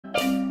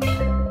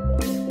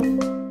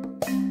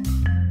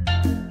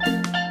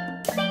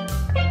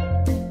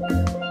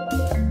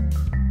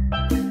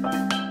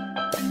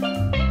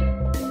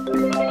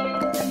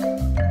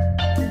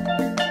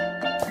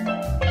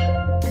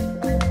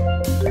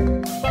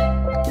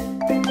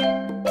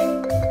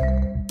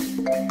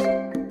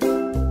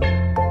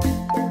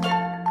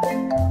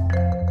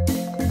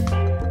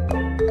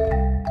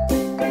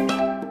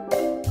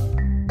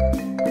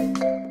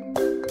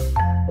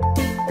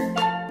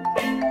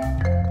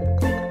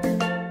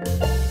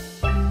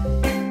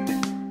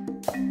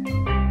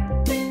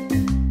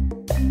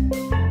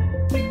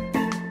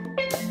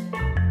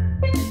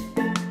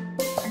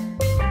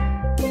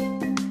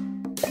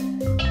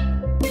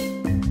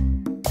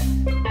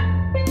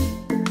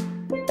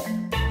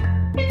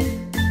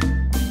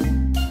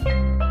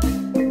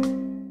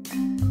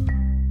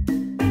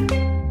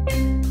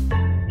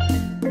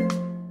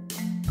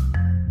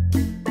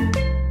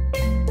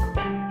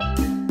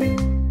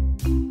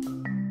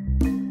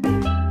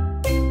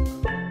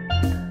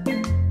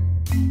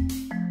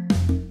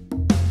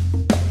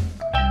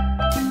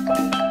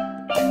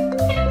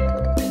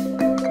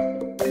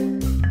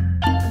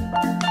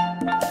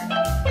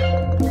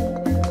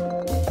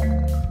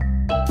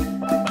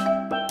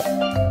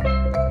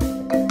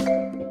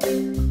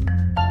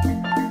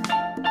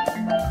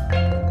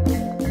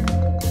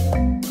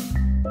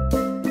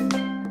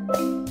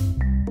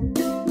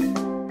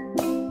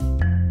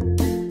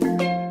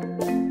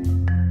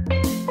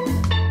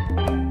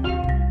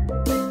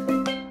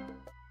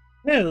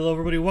Hello,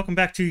 everybody. Welcome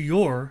back to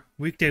your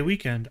weekday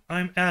weekend.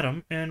 I'm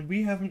Adam, and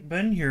we haven't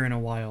been here in a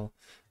while.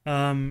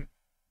 Um,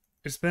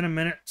 it's been a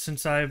minute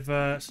since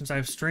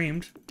I've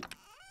streamed.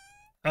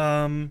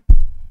 Um,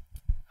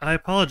 I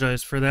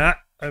apologize for that.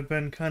 I've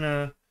been kind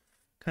of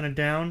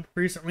down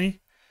recently.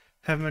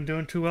 Haven't been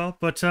doing too well,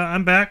 but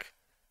I'm back.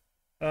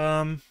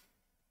 Um,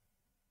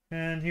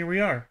 and here we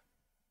are.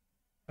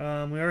 We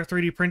are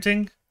 3D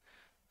printing.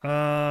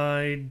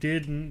 I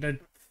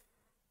didn't.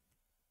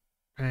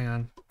 Hang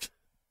on.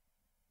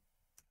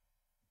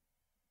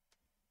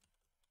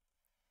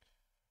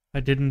 I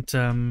didn't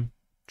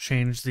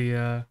change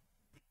the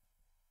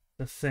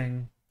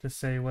thing to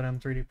say what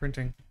I'm 3D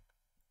printing.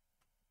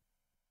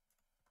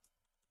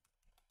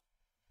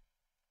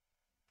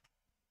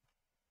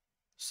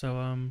 So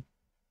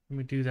let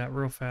me do that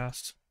real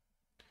fast.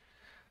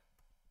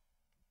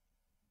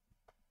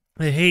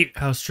 I hate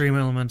how Stream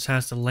Elements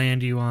has to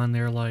land you on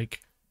their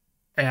like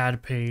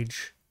ad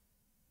page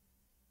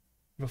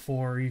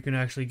before you can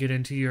actually get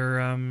into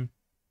your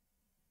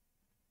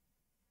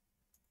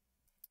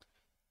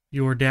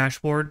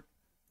dashboard.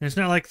 And it's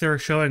not like they're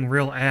showing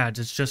real ads.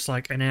 It's just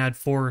like an ad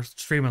for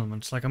Stream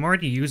Elements. Like I'm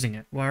already using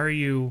it. Why are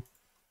you?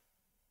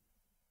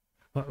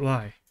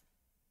 Why?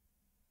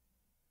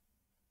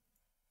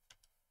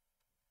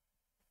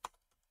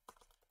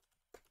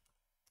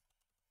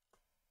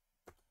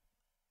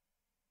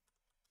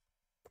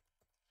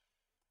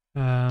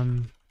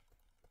 Um.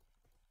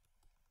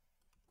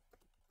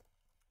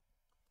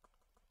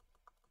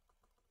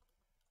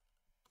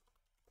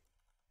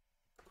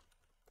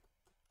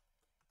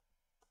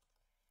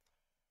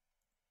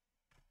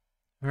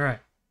 All right.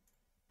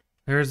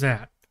 There's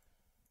that.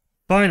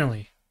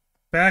 Finally,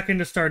 back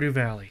into Stardew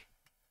Valley.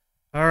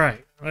 All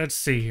right. Let's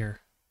see here.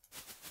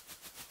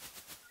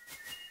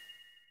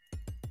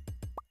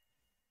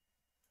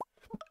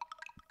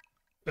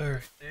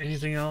 Alright,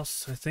 anything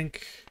else? I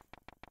think...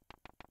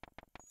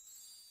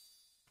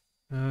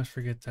 let's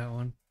forget that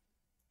one.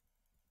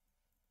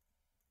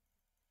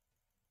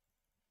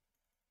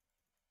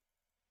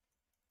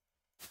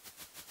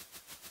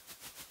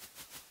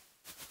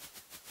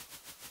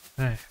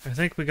 Hey, I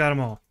think we got them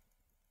all.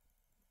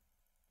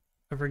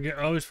 I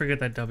always forget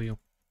that W.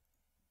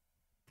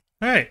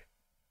 Alright.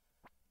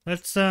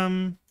 Let's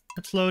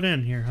load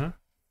in here, huh?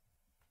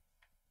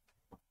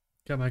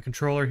 Got my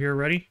controller here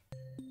ready.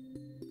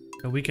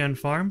 A weekend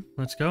farm.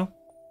 Let's go.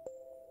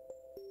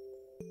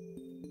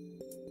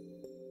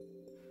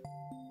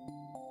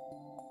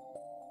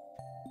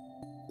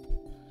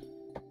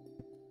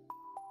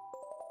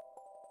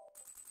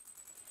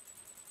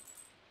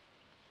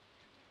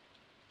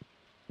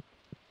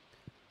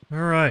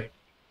 Alright.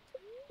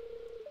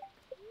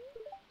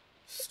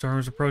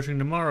 Storm's approaching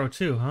tomorrow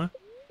too, huh?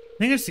 I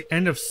think it's the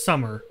end of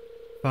summer,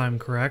 if I'm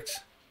correct.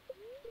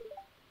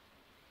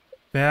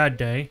 Bad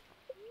day.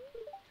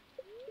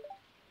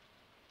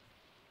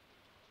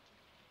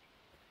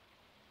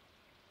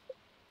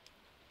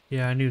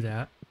 Yeah, I knew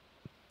that.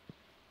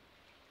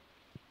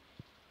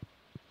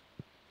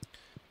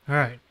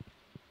 Alright.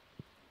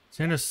 It's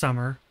the end of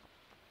summer.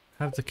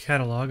 I have the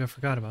catalog. I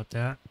forgot about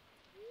that.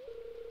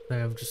 I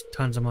have just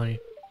tons of money.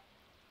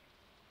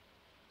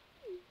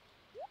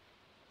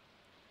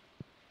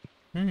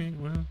 Alright,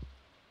 well.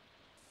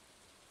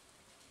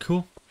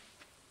 Cool.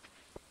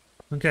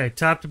 Okay,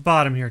 top to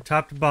bottom here.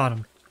 Top to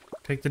bottom.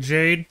 Take the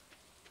jade.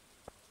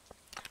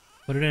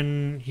 Put it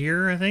in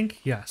here, I think?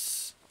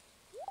 Yes.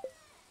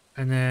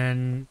 And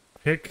then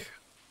pick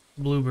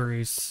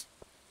blueberries.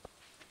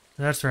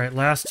 That's right.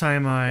 Last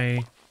time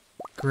I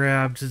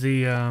grabbed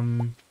the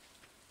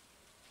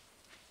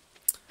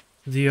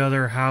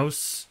other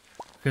house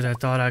because I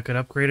thought I could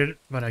upgrade it,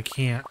 but I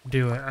can't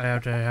do it. I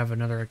have to have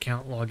another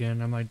account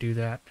login. I might do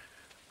that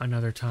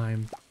another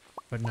time,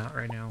 but not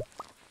right now.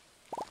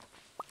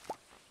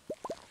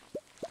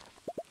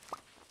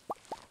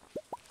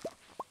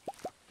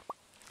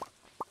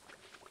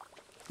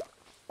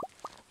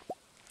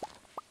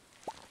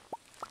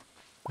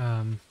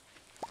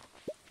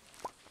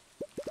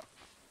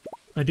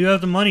 I do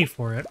have the money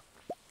for it.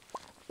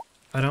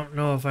 I don't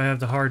know if I have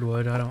the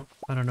hardwood. I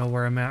don't know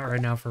where I'm at right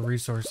now for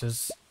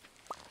resources.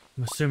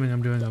 I'm assuming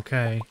I'm doing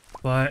okay,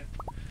 but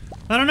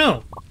I don't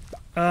know.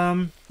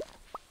 God,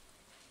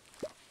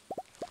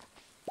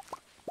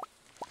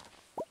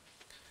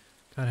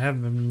 I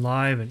haven't been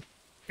live in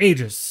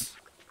ages.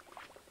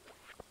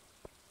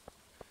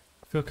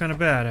 I feel kind of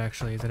bad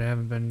actually that I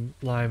haven't been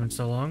live in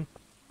so long.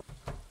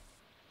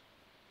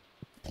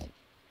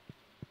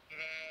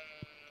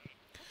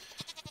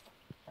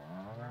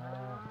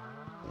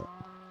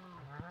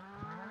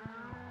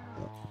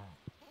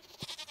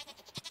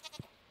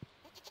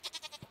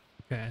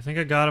 Okay, I think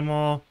I got them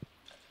all.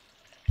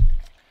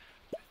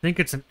 I think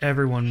it's an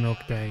everyone milk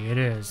day. It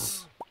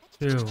is.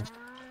 2,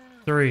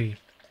 3,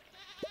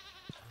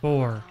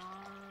 4.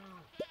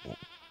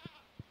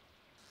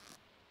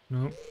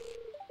 Nope.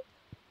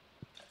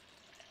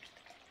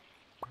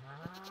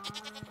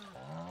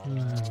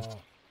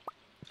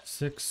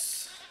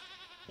 6.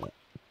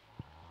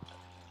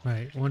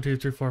 Right, 1, 2,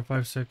 3, 4,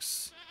 5,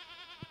 6.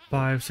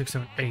 5, 6,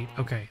 7, 8.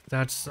 Okay,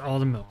 that's all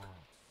the milk.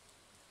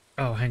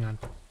 Oh, hang on.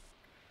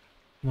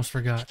 Almost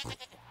forgot.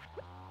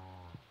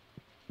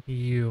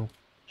 You.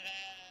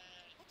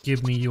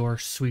 Give me your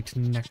sweet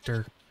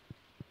nectar.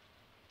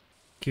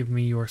 Give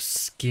me your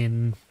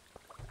skin.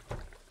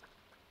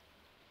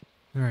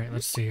 Alright,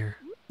 let's see here.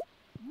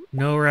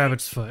 No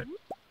rabbit's foot.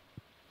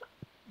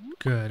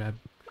 Good. I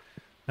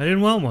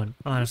didn't want one,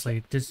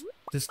 honestly. This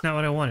is not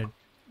what I wanted.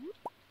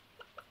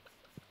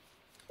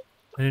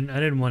 I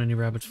didn't want any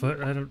rabbit's foot.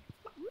 I don't.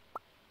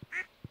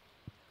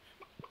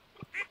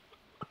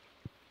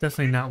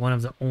 Definitely not one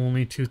of the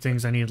only two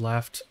things I need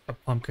left. A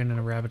pumpkin and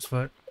a rabbit's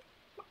foot.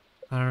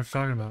 I don't know what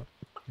you're talking about.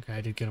 Okay,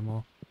 I did get them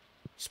all.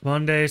 It's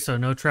Monday, so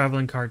no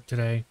traveling cart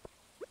today.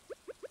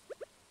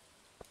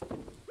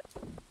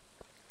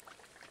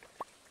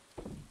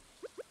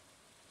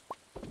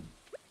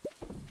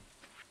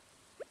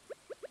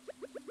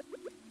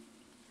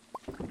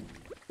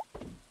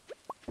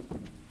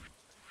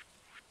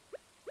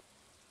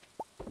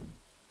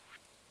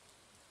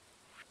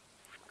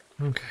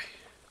 Okay.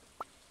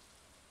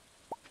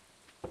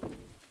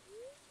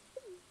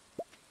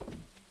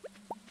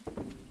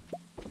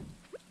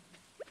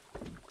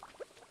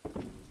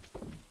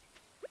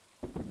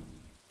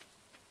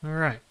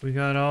 Alright, we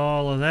got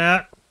all of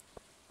that.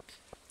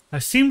 I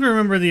seem to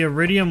remember the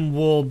iridium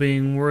wool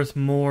being worth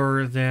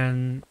more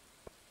than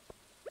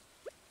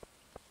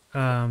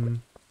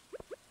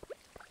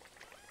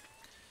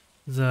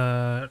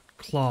the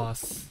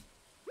cloth.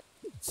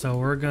 So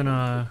we're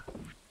gonna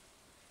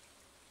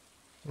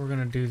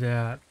do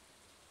that.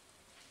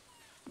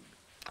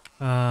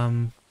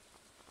 God,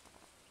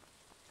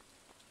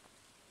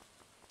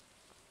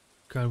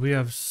 we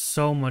have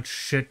so much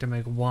shit to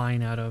make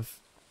wine out of.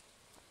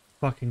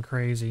 Fucking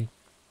crazy.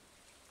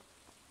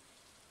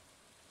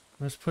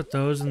 Let's put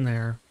those in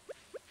there.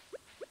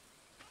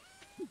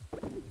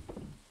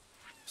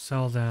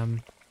 Sell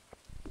them.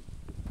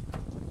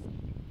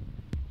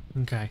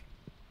 Okay.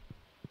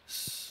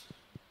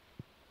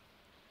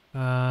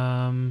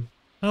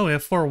 Oh, we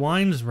have 4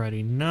 wines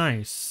ready.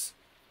 Nice.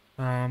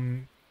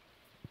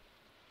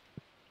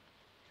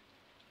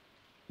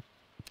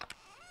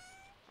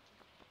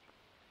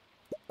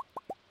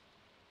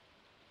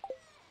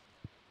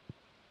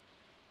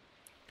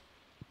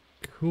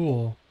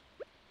 Cool.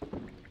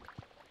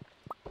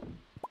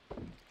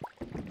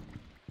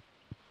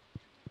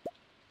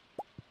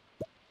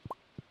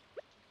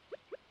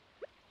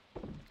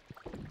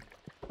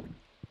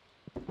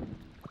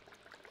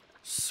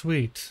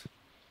 Sweet.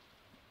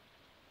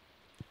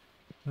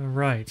 All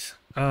right.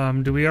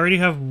 Do we already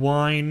have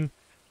wine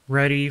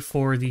ready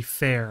for the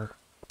fair?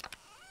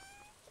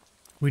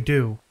 We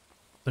do,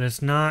 but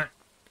it's not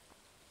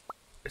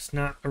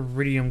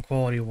iridium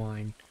quality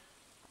wine.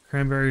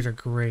 Cranberries or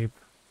grape?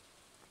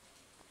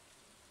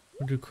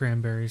 We'll do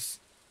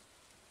cranberries.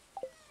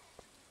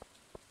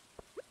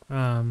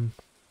 Okay.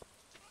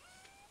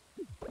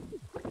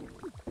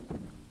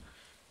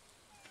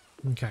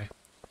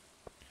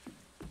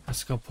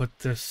 Let's go put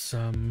this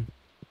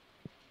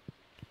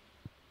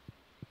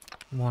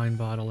wine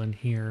bottle in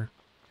here.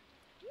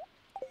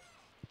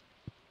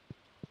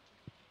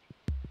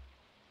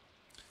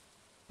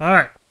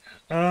 Alright.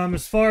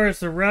 As far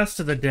as the rest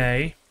of the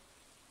day,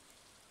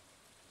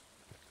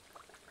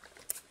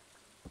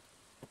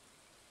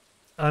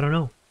 I don't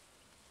know.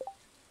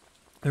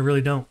 I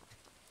really don't.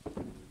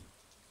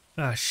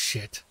 Ah,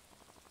 shit.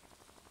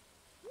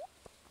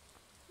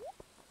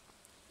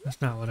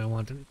 That's not what I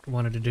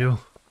wanted to do.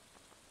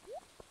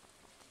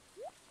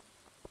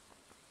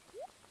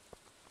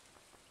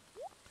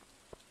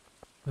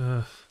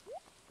 Ugh.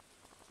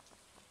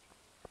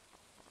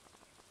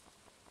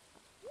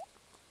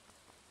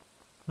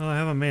 Oh, I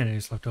have a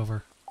mayonnaise left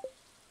over.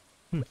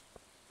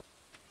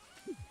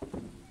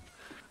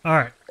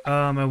 Alright,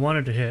 I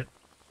wanted to hit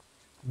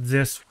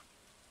this.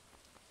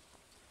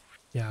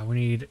 Yeah, we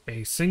need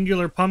a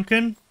singular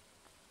pumpkin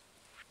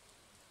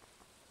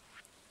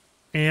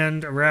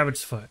and a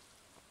rabbit's foot.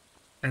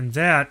 And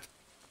that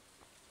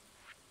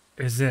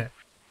is it.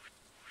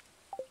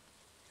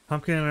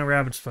 Pumpkin and a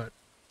rabbit's foot.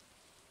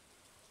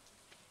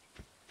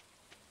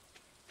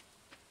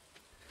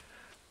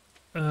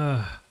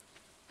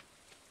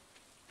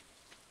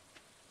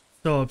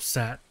 So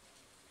upset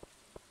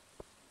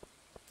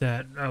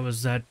that I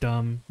was that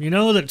dumb. You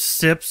know that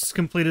Sips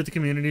completed the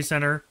community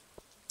center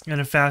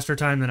in a faster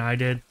time than I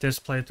did this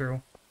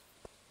playthrough?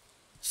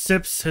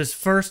 Sips, his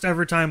first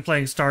ever time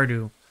playing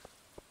Stardew,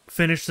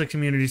 finished the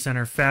community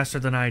center faster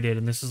than I did,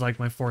 and this is like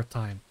my 4th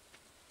time.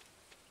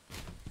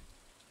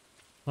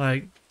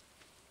 Like,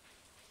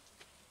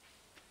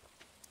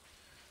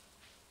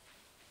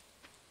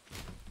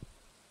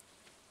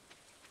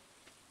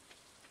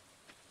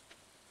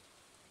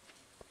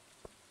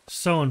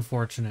 so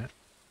unfortunate.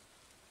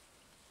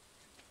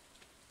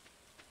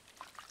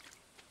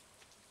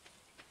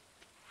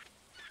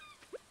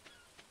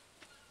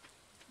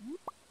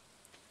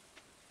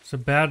 It's a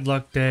bad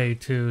luck day,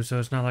 too, so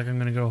it's not like I'm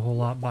going to go a whole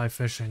lot by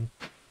fishing.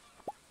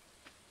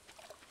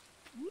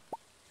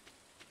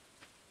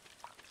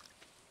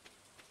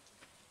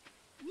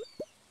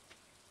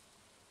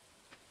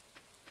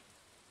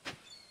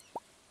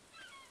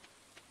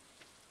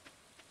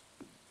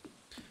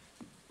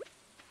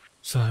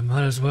 So I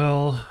might as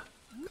well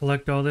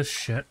collect all this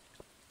shit.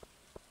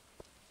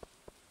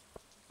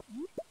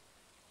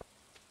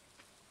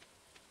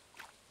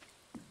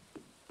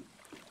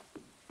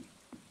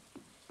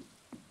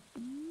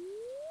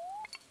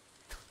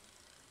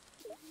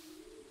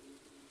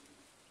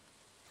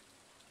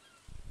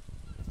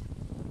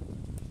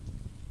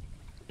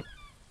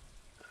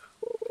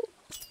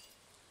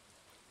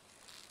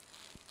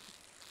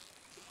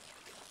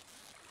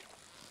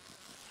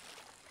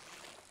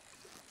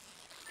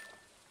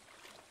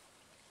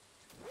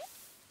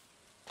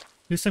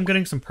 At least I'm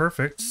getting some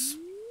perfects.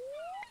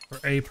 Or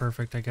a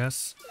perfect, I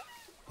guess.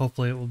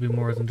 Hopefully it will be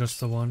more than just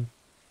the one.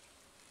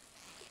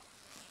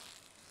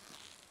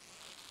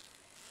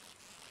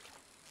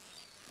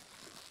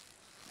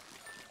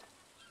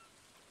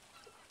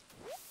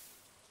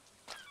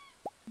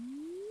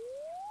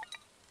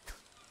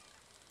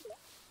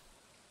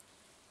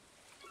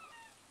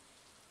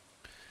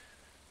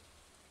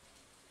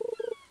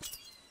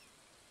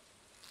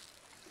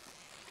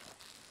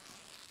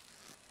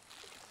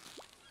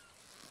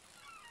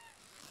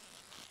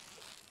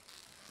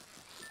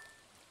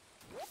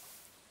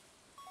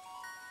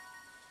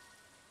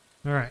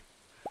 Alright.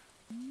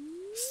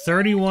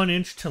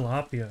 31-inch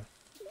tilapia.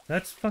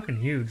 That's fucking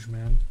huge,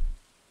 man.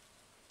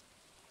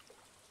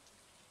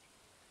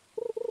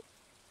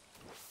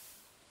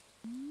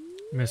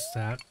 Missed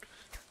that.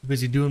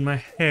 Busy doing my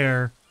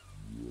hair.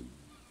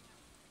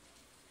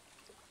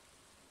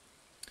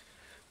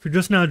 If you're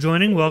just now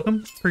joining,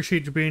 welcome.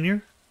 Appreciate you being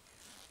here.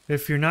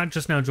 If you're not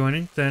just now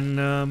joining,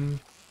 then,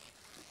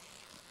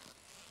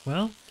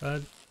 well,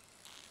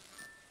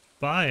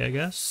 bye, I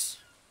guess.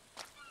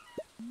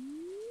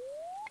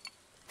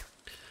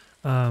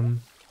 Now,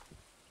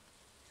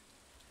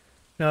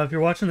 if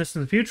you're watching this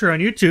in the future on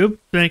YouTube,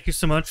 thank you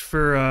so much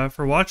for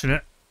watching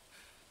it.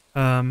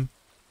 Yeah.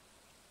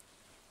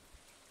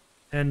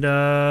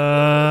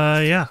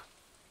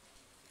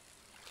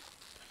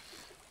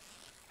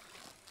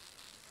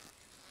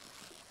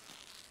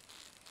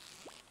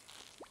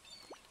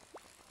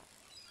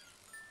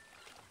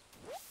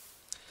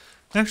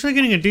 Actually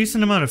getting a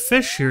decent amount of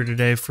fish here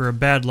today for a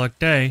bad luck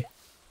day.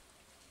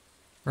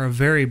 Or a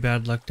very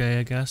bad luck day,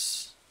 I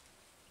guess.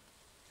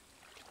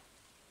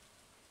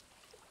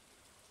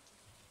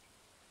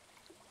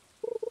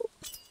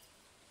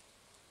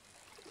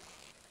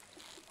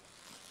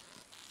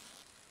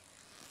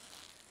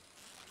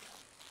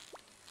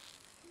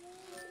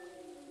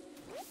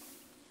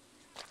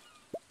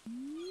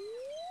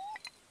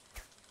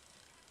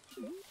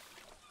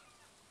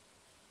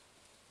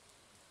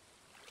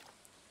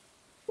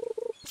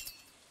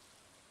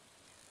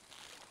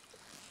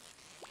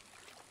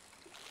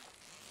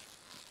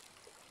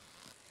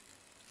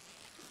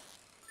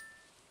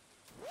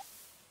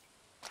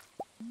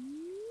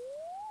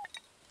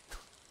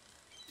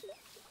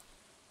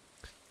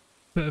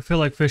 I feel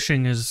like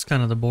fishing is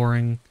kind of the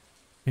boring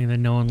thing that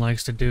no one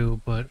likes to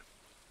do, but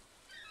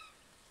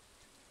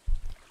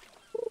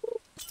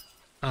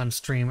on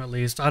stream at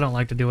least. I don't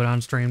like to do it on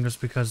stream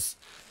just because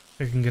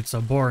it can get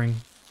so boring.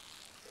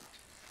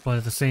 But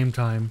at the same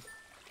time,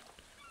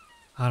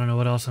 I don't know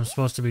what else I'm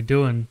supposed to be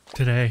doing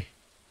today.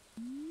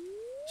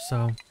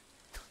 So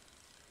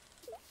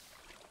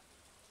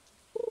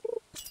at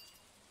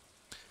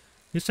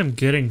least I'm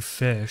getting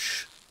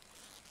fish.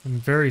 I'm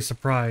very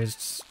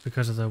surprised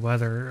because of the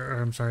weather,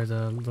 or I'm sorry,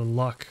 the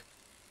luck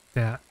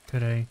that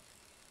today.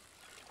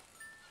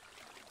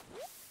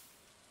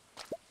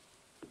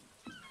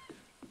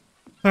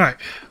 Alright,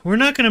 we're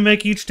not going to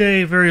make each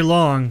day very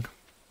long.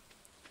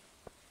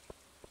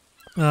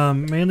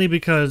 Mainly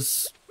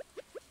because,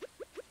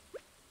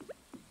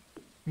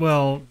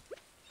 well,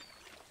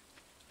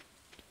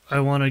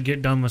 I want to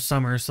get done with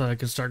summer so I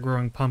can start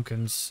growing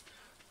pumpkins,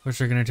 which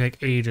are going to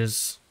take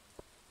ages.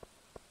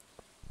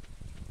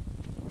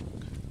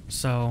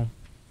 So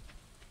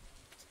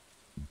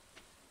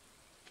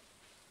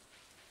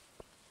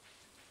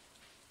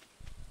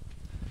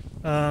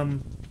I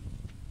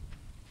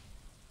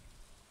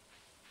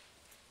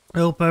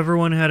hope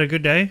everyone had a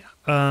good day,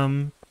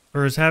 or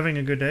is having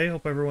a good day.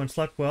 Hope everyone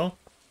slept well.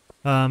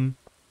 Good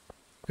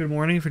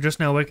morning if you're just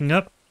now waking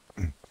up.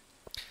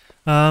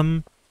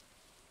 Hope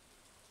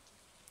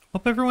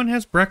everyone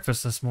has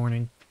breakfast this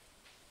morning.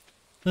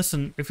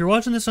 Listen, if you're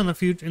watching this on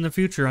in the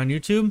future on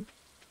YouTube,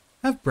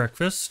 have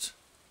breakfast.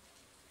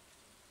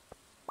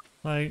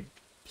 Like,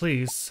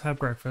 please, have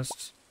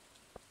breakfast.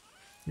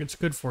 It's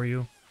good for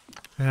you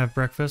to have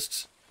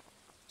breakfast.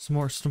 It's the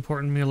most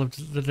important meal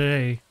of the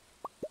day.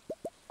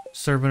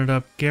 Serving it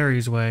up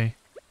Gary's way.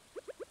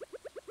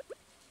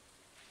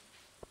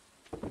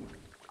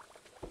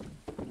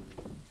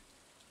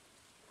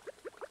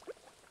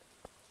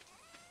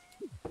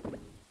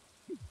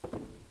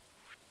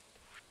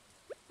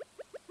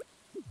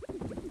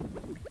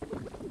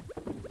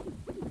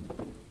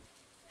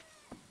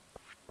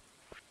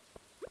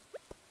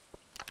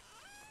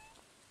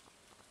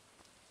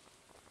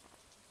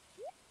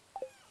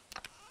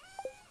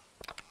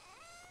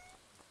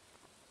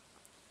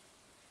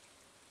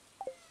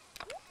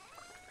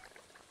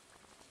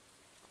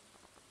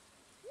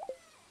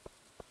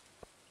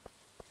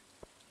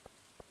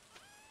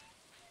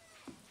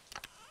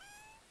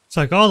 It's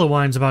like all the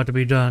wine's about to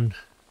be done.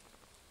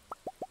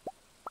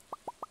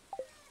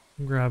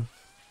 Grab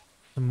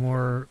some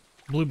more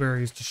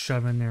blueberries to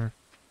shove in there.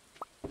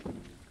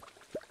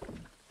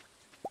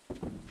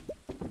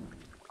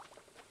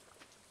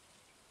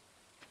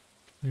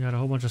 We got a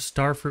whole bunch of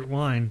starfruit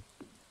wine.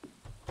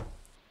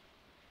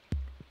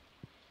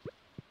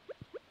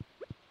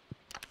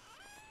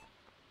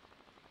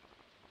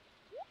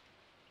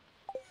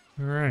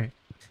 All right.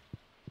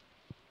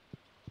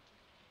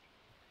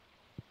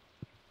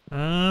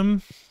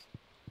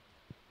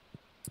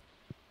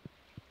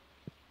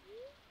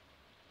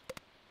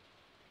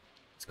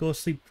 Let's go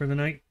sleep for the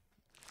night.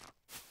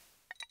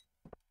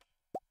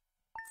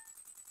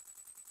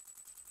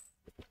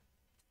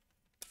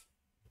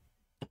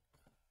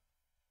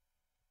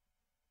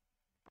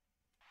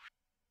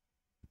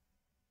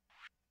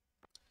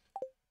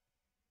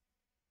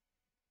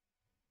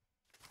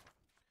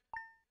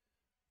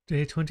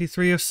 Day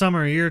 23 of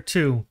summer, year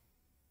 2.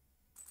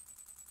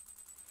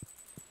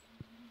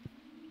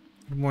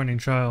 Good morning,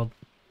 child.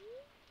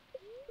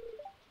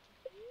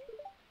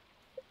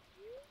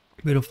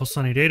 Beautiful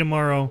sunny day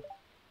tomorrow.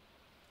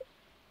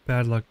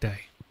 Bad luck day.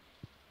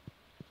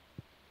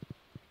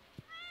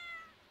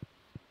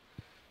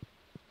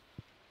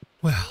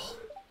 Well.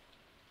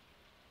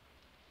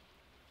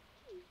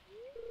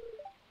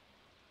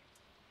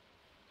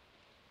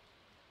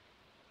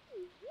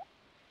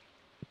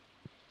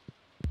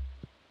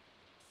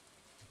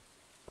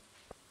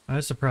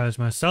 I surprised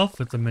myself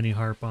with the mini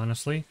harp,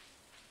 honestly.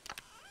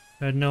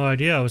 I had no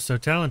idea I was so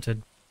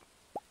talented.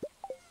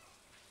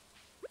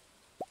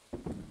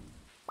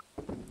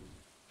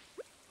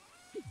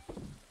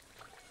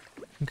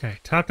 Okay,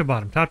 top to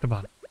bottom, top to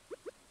bottom.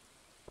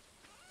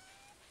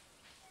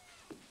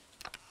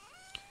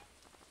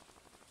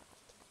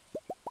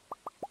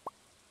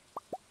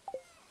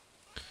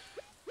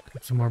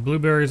 Put some more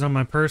blueberries on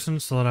my person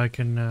so that I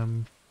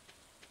can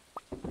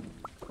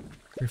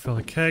refill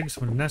the kegs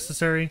when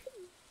necessary.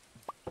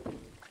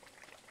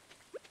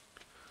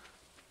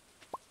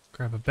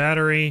 Grab a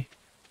battery.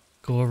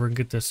 Go over and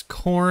get this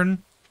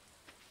corn.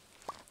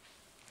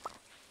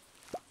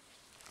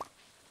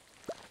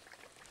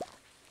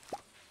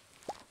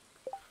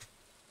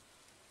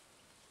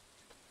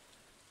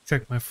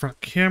 Check my front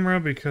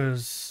camera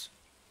because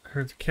I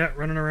heard the cat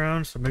running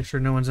around, so make sure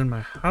no one's in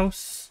my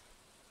house.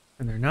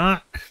 And they're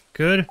not.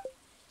 Good.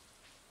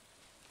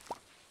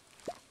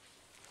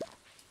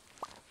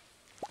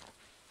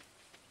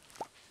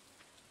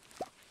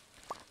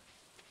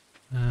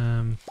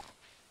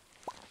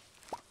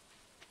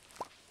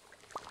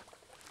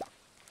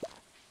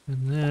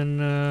 And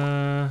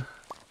then,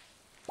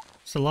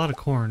 it's a lot of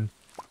corn.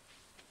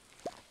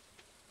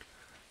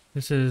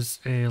 This is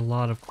a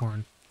lot of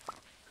corn.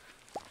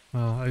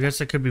 Well, I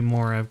guess it could be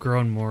more. I've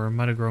grown more. I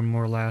might have grown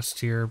more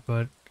last year,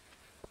 but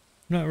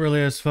not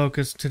really as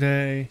focused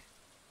today.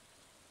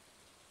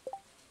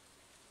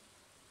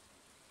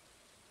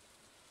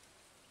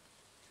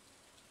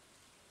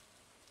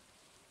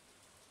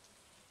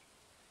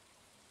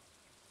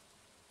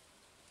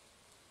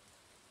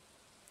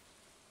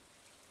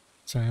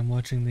 Sorry, I'm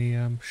watching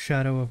the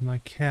shadow of my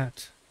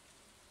cat.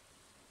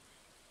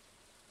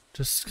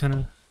 Just kind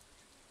of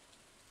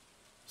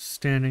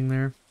standing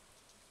there.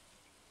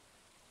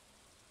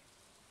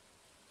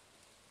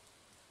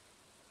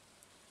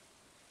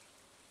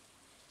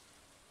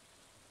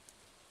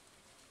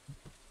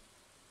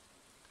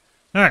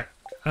 Alright.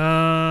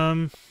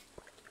 A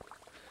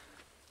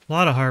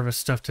lot of harvest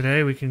stuff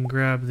today. We can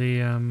grab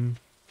the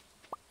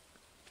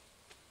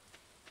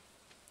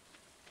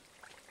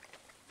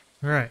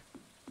Alright.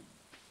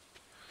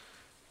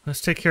 Let's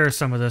take care of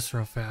some of this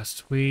real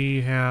fast.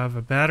 We have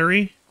a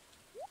battery.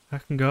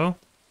 That can go.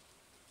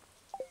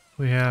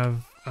 We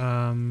have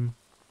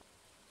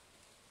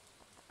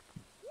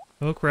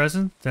oak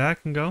resin.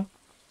 That can go.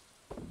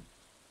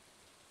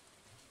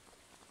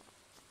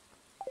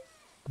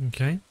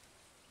 Okay.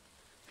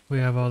 We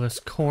have all this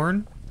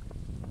corn.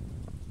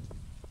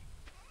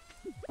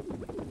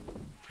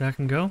 That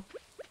can go.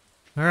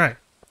 Alright.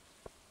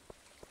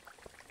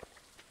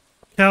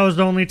 Cows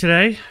only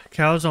today.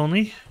 Cows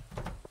only.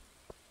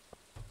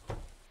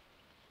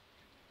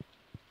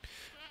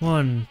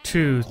 1,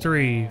 2,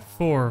 3,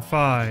 4,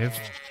 5,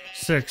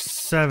 6,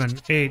 7,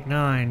 8,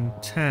 9,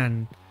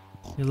 10,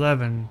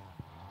 11,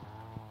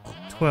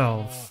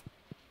 12.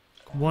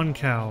 1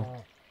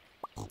 cow.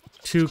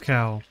 2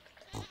 cow.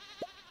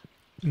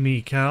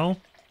 Me cow.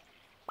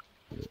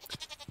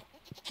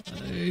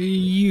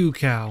 You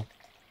cow.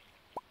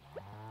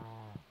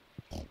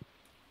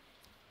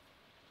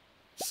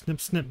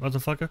 Snip, snip,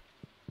 motherfucker.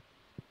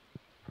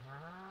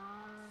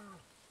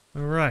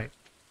 Alright.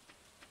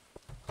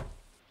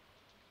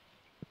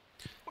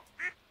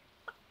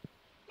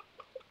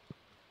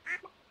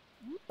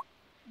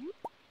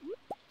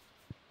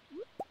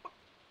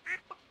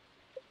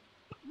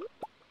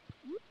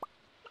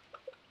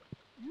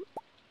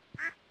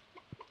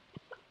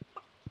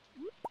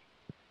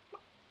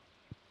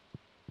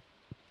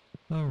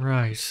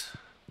 Alright.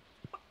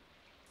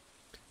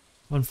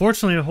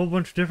 Unfortunately, a whole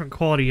bunch of different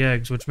quality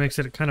eggs, which makes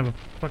it kind of a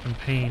fucking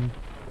pain.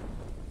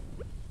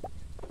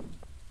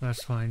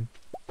 That's fine.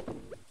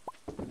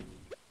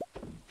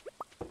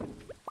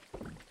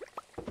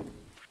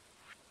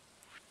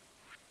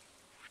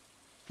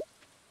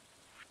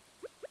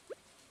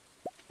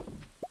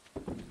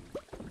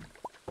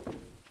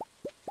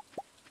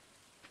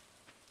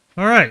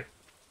 Alright.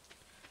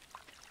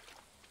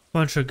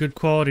 Bunch of good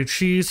quality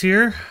cheese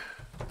here.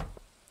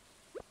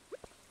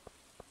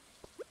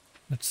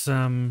 Let's,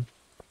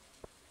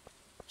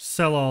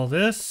 sell all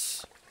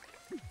this.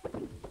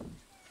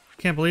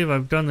 Can't believe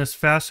I've done this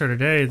faster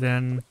today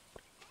than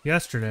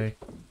yesterday.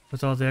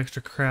 With all the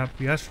extra crap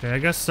yesterday. I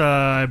guess,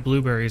 I had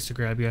blueberries to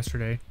grab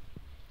yesterday.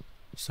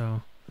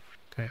 So,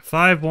 okay.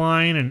 5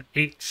 wine and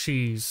 8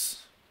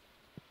 cheese.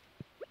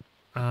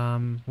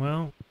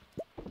 Well...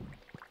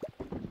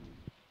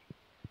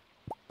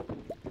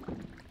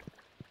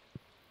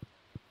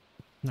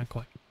 Not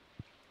quite.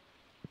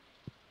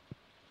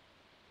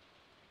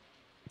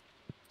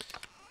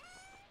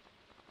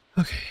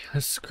 Okay,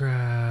 let's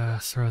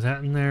throw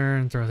that in there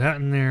and throw that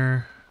in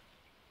there.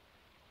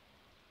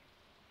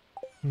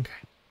 Okay.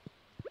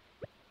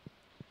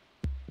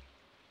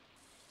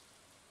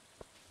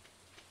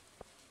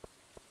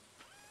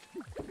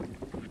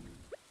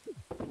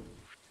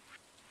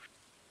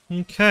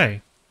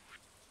 Okay.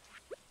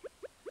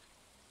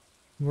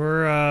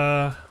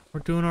 We're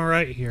doing all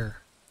right here,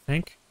 I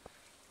think.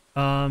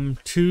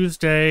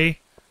 Tuesday,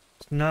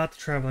 it's not the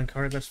traveling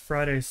cart, that's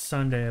Friday,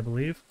 Sunday, I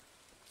believe.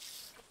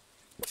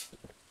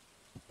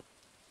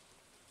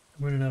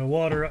 I'm running out of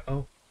water,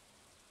 uh-oh.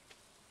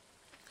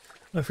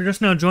 If you're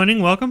just now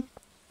joining, welcome.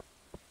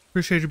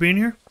 Appreciate you being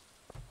here.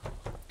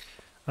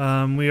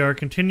 We are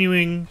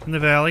continuing in the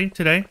valley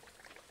today.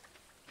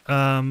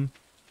 I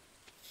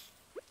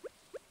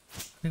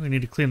think we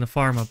need to clean the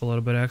farm up a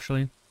little bit,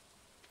 actually.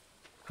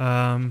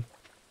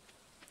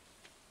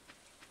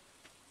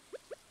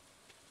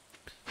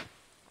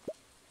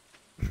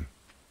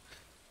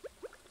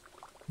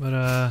 But,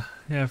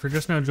 yeah, if you're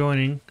just now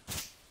joining,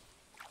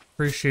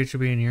 appreciate you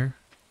being here.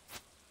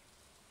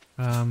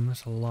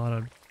 There's a lot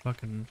of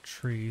fucking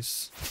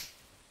trees.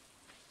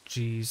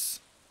 Jeez.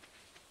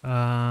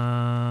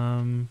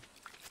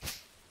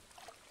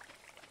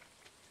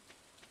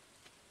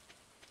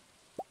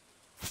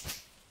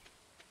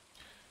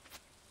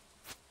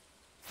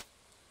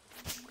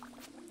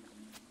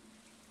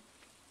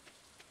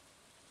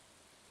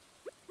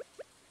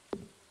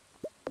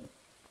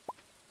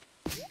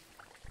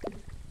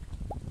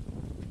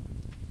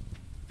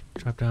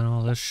 Chop down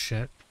all this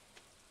shit.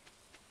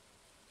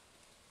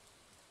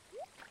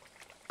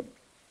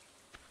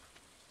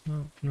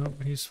 Oh, no,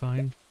 he's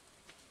fine.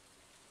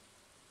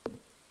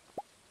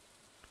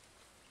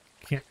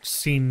 Can't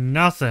see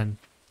nothing.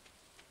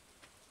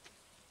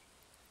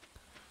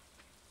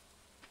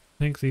 I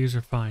think these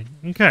are fine.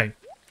 Okay.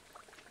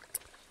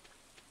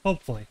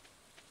 Hopefully.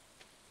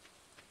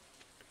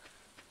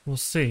 We'll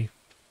see.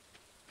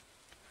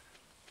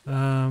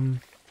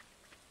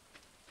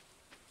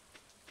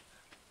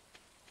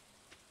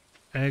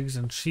 Eggs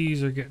and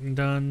cheese are getting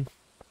done.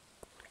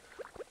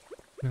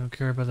 I don't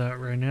care about that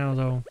right now,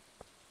 though.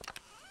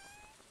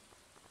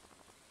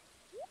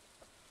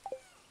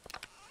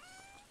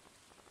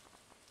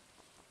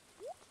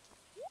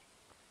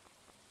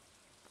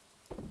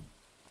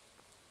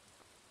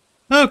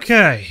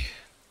 Okay.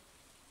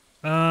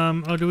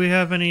 Oh, do we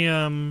have any,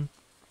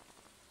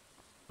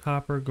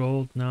 copper,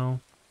 gold? No.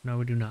 No,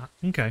 we do not.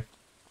 Okay.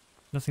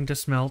 Nothing to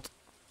smelt.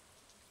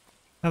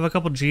 I have a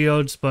couple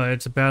geodes, but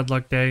it's a bad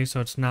luck day,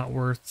 so it's not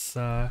worth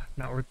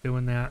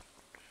doing that.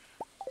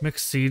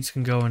 Mixed seeds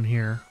can go in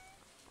here.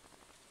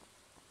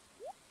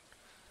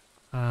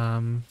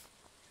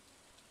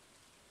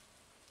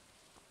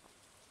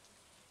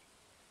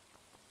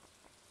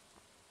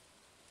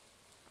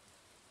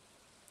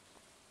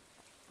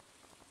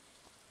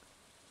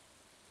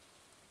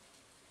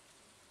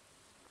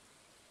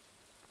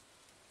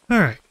 All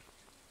right.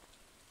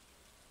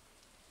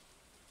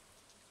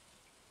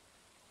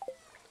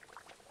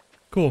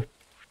 Cool.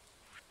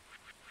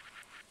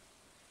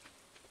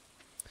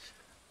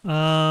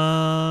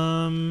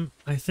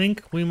 I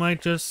think we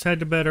might just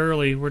head to bed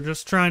early. We're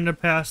just trying to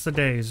pass the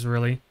days,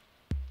 really.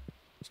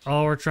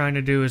 All we're trying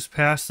to do is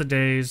pass the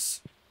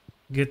days,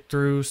 get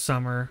through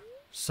summer,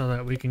 so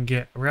that we can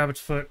get a rabbit's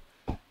foot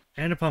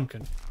and a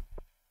pumpkin.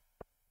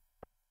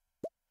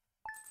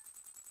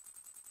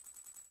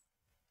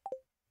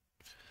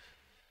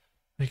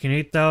 Making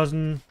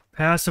 8,000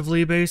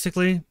 passively,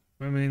 basically.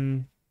 I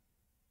mean...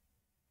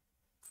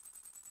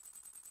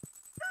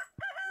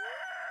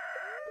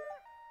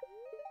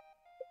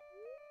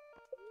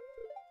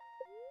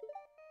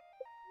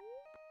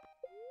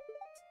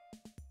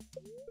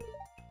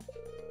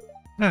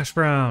 Hash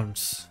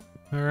browns.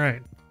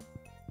 Alright.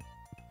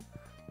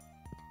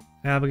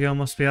 Abigail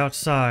must be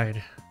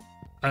outside.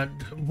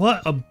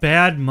 What a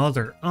bad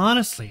mother.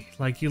 Honestly,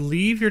 like, you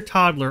leave your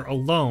toddler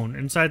alone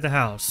inside the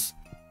house.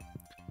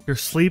 Your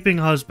sleeping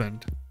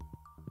husband.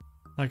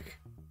 Like,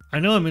 I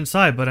know I'm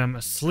inside, but I'm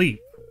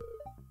asleep.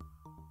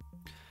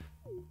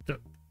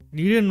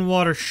 You didn't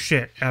water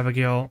shit,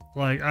 Abigail.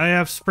 Like, I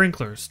have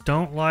sprinklers.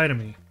 Don't lie to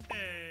me.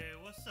 Hey,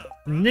 what's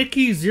up, bro?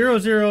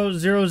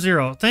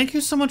 Nikki0000. Thank you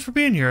so much for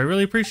being here. I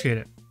really appreciate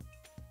it.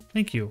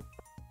 Thank you.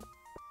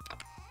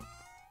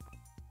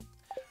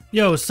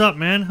 Yo, what's up,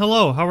 man?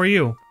 Hello, how are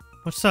you?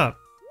 What's up?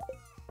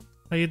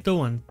 How you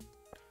doing?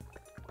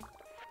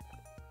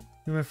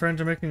 You and my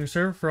friends are making a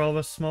server for all of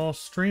us small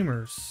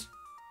streamers.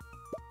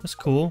 That's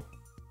cool.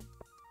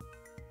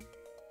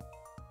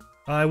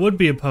 I would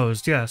be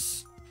opposed,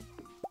 yes.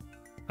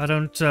 I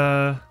don't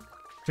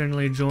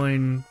generally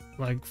join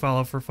like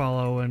follow for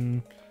follow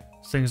and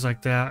things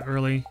like that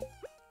early.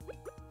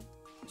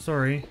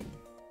 Sorry.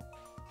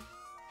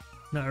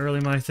 Not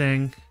really my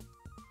thing.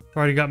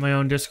 Already got my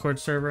own Discord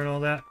server and all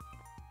that.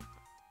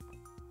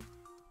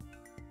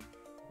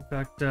 In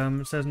fact,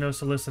 it says no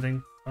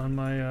soliciting on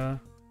my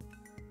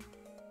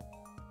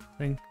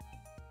thing.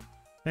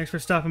 Thanks for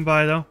stopping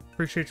by though.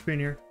 Appreciate you being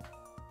here.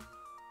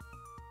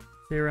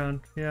 See you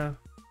around. Yeah.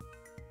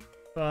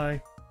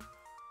 Bye.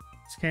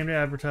 Just came to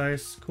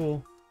advertise.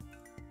 Cool.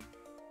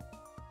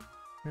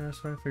 Yeah,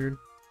 that's what I figured.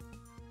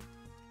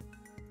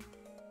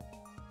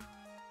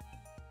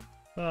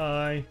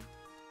 Bye.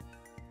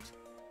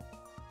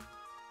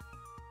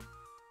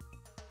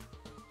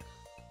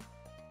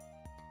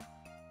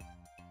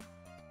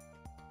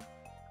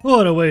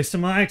 What a waste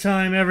of my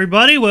time,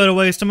 everybody! What a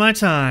waste of my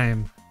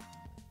time!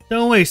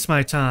 Don't waste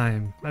my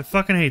time. I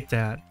fucking hate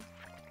that.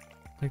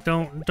 Like,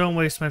 don't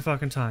waste my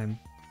fucking time.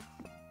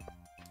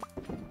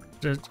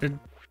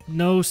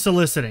 No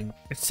soliciting.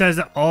 It says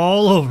it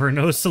all over,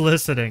 no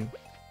soliciting.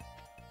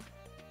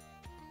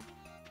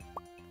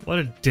 What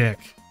a dick.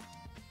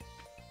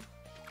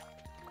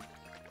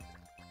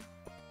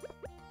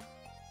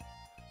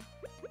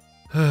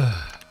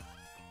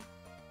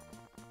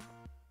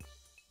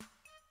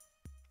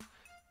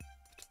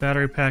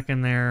 Battery pack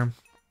in there.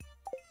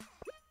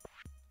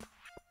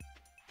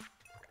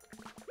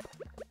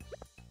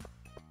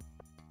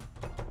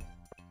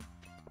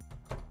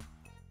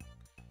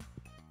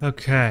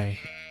 Okay.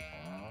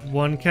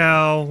 1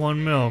 cow,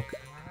 1 milk.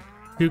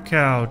 2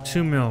 cow,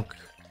 2 milk.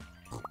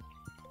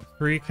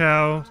 3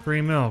 cow,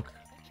 3 milk.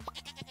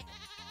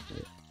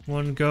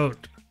 1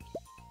 goat.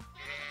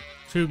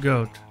 2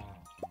 goat.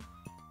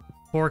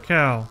 4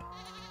 cow.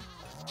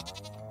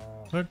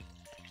 What?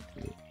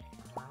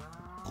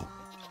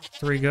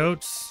 3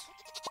 goats.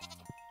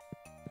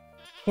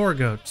 4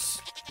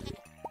 goats.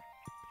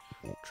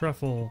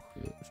 Truffle.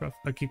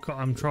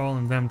 I'm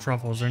calling them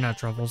truffles. They're not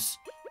truffles.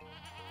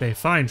 They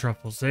find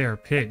truffles. They are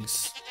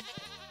pigs.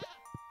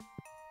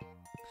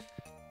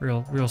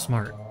 Real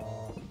smart.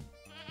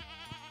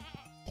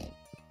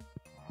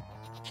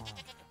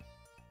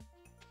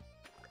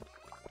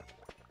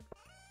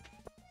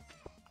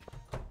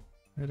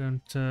 I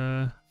don't,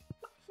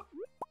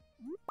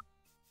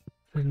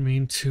 didn't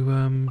mean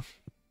to,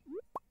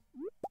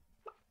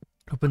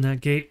 open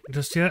that gate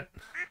just yet.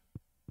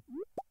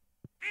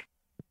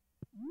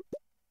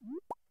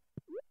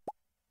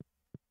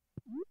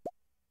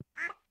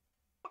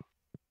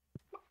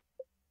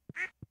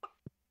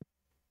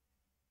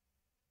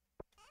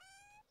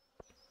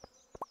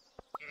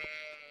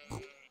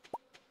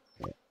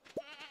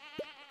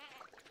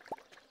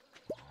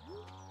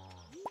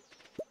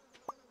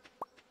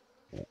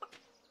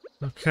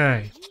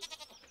 Okay.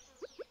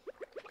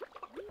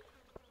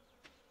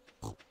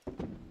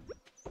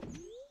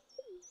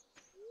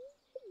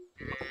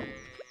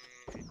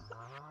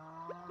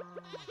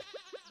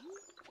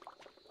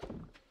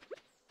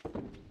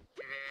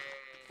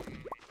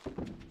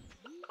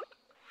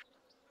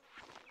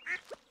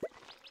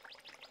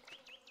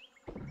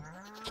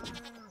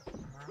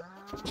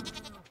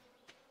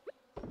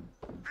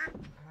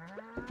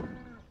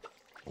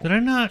 Did I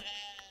not?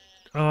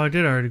 Oh, I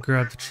did already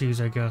grab the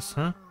cheese, I guess,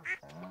 huh?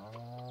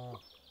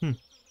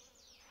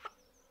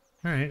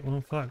 Alright,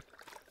 well, fuck.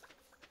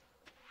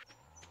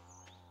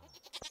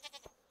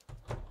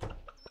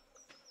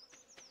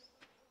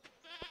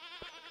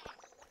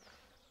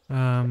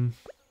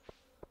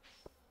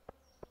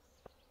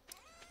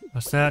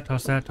 Toss that,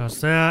 toss that,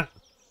 toss that.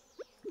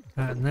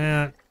 That and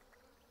that.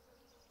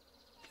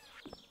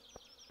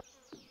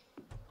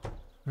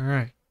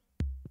 Alright.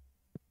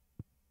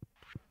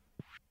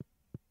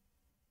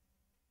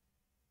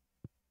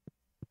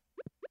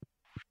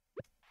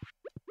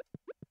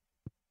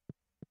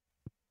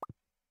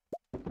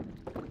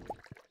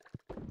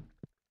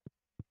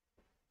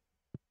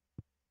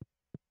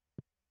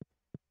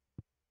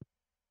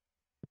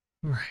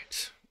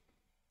 Right.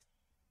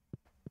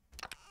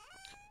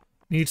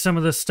 Need some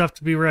of this stuff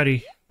to be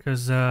ready,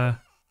 because, we're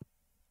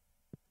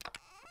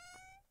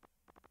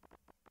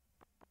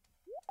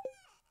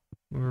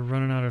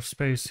running out of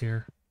space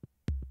here.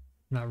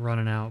 Not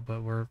running out,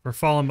 but we're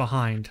falling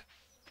behind.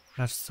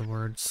 That's the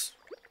words.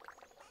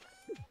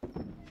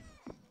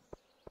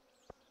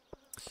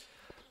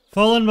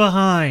 Falling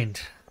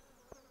behind.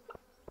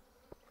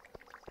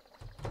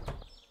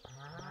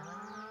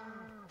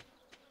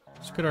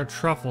 Let's get our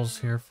truffles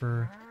here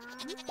for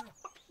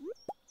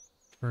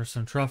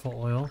some truffle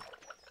oil.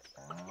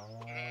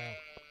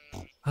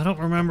 I don't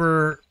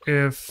remember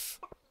if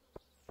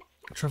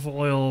truffle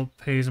oil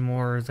pays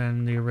more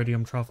than the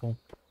iridium truffle.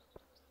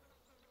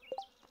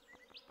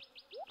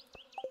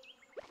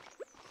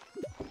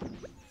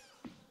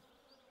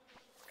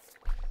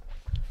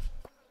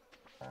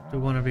 Do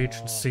one of each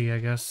and see, I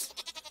guess.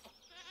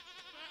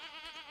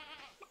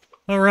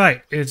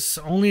 Alright, it's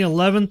only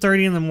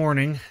 11:30 in the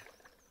morning.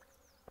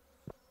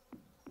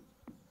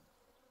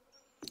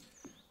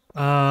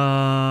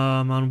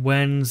 On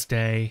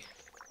Wednesday.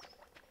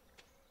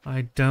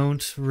 I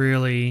don't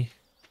really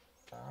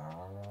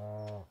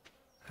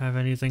have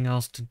anything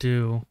else to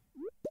do.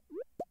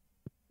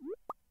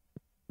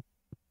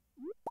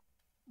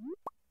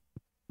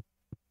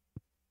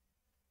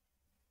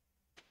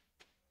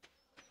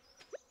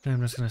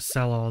 I'm just gonna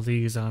sell all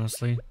these,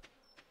 honestly.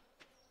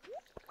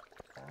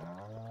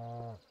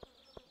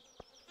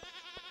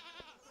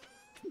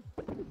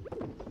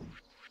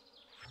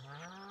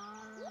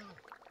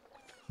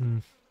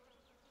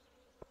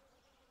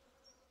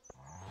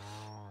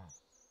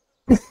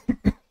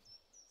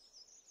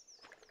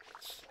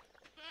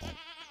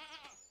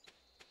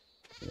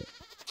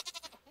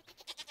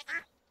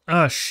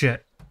 Oh,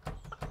 shit.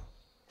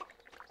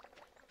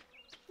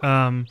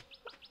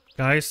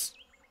 Guys?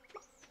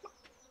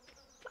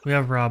 We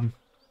have Rob.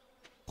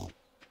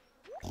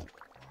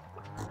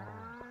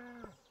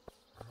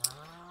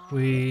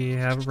 We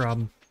have a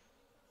problem.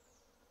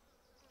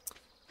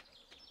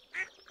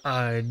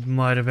 I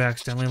might have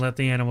accidentally let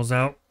the animals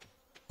out.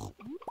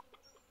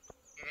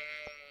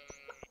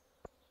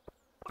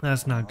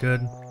 That's not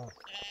good.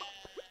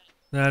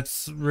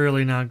 That's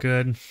really not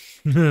good.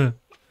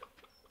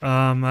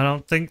 I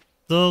don't think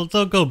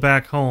they'll go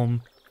back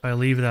home if I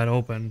leave that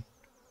open.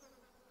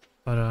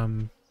 But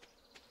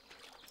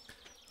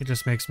it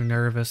just makes me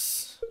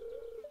nervous.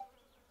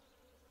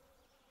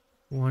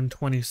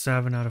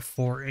 127 out of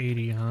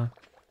 480, huh?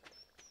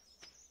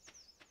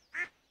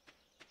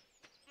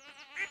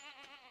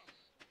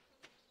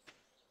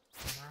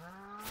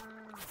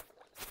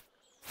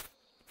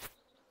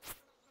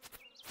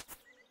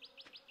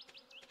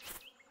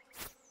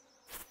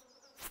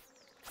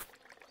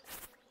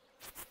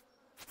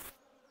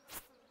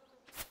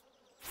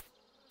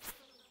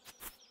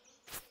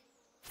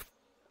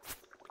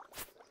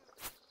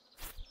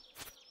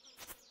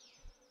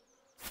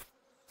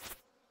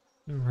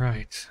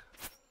 Right.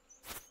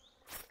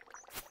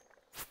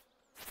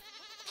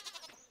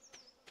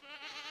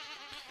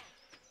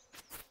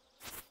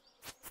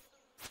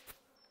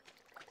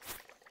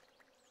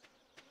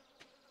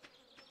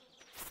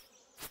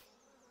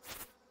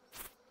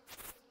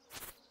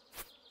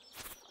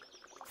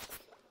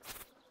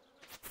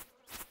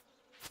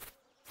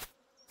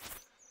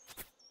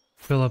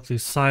 Fill up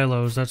these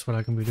silos, that's what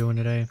I can be doing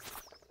today.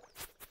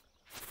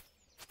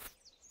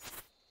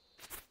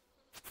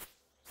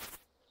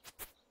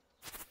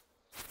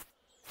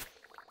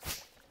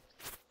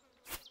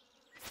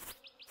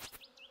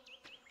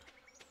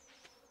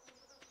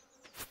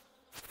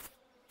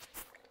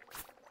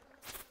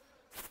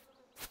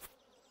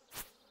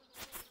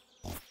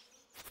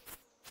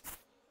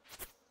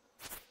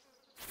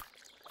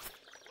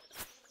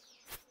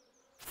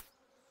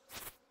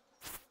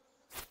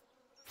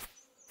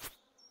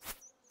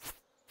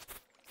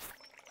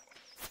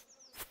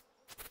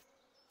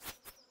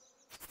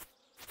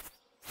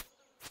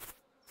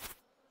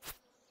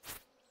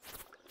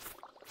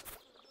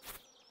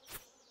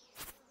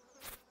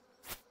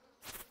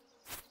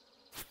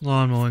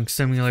 Lawn mowing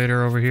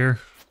simulator over here.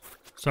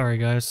 Sorry,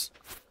 guys.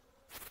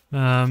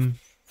 Alright.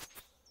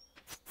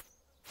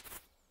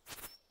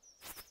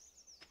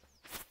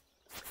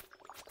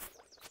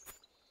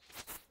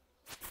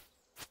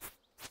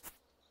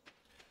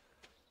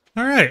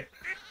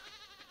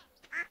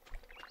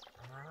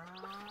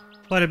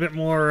 Quite a bit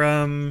more,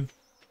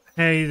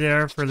 hay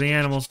there for the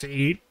animals to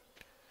eat.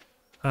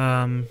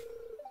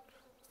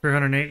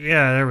 308,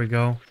 yeah, there we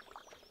go.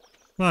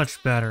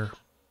 Much better.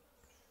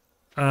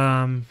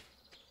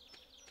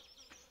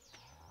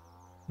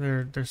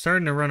 They're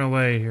starting to run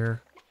away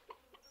here.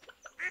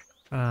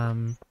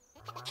 I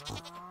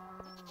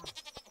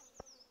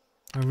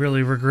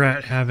really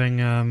regret having,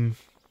 Am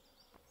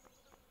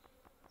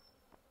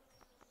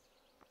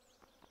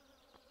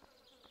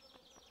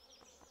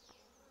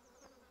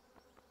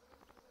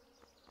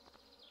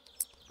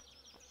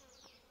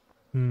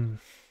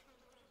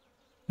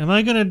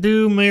I gonna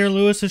do Mayor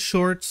Lewis's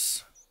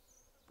shorts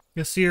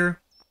this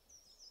year?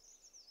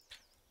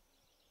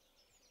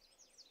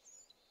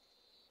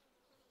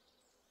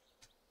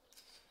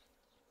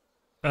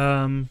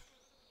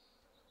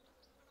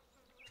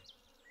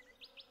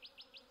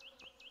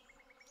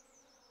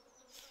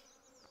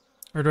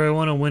 Or do I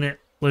want to win it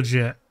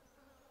legit?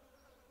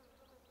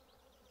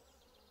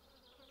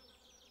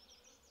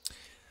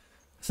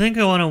 I think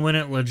I want to win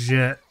it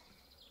legit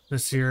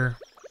this year.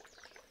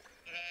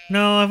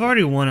 No, I've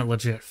already won it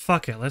legit.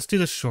 Fuck it, let's do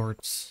the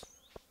shorts.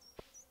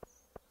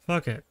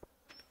 Fuck it.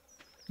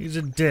 He's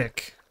a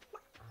dick.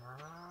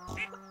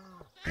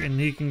 And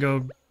he can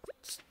go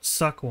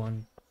suck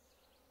one.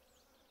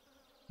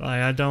 I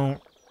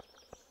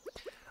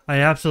I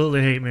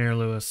absolutely hate Mayor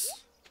Lewis.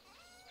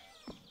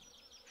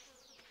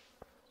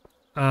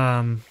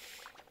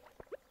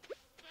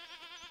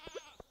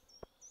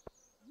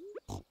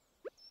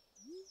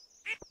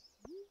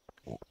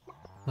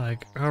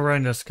 Like,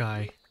 horrendous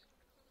guy.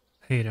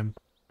 Hate him.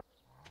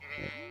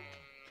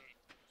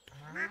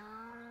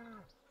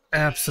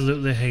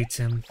 Absolutely hates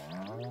him.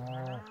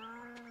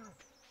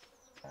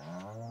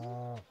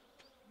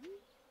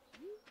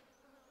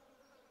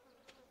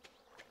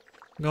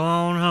 Go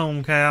on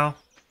home, cow.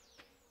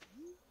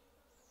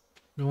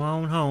 Go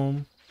on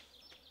home.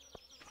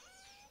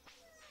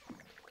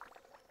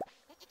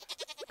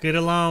 Get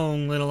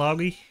along, little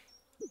Augie.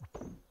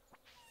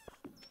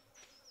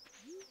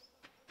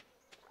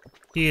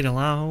 Get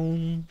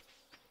along.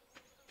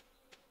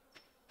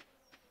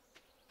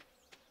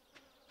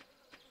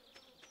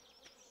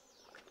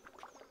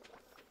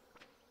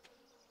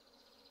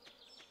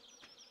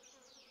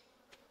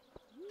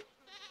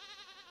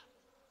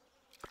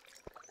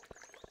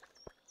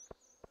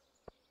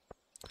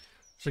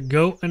 There's a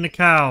goat and a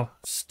cow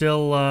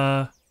still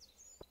out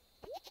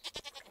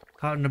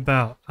and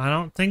about. I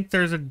don't think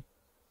there's a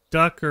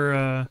duck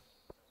or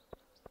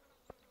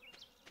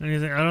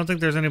anything. I don't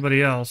think there's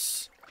anybody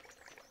else.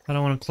 I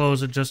don't want to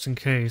close it just in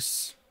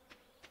case.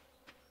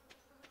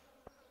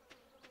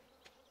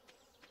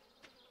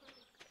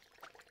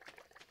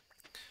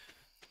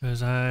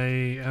 Because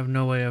I have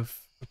no way of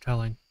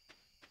telling.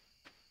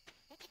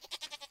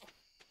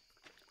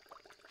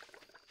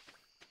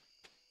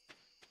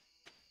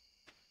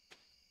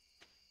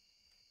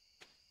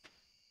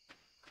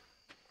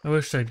 I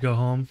wish I'd go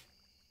home.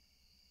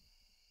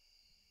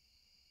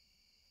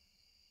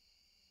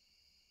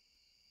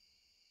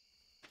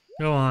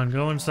 Go on,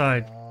 go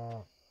inside.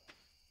 I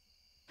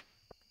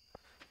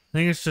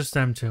think it's just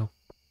them two.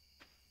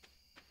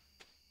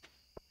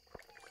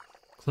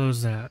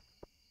 Close that.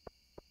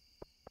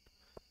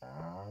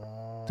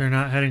 They're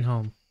not heading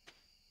home.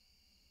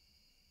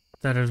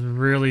 That is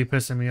really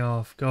pissing me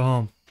off. Go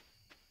home.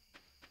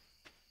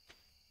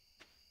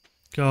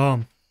 Go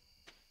home.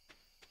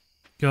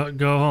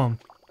 Go home.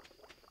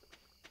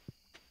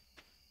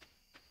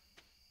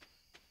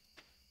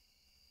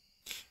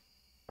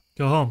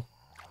 Go home.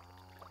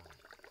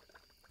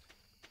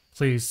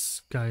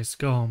 Please, guys,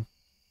 go home.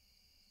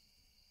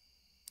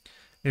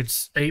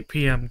 It's 8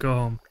 p.m. Go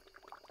home.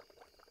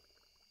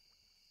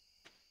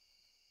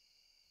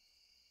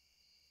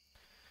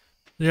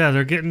 Yeah,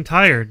 they're getting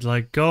tired.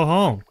 Like, go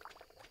home.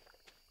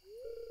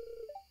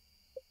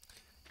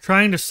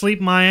 Trying to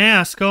sleep my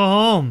ass. Go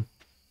home.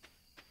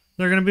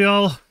 They're gonna be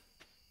all...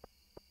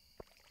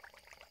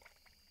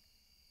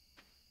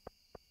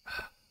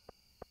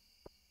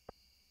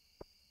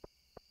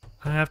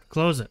 I have to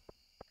close it.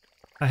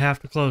 I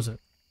have to close it.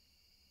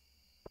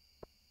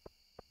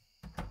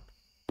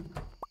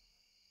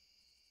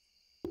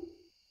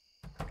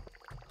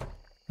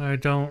 I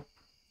don't...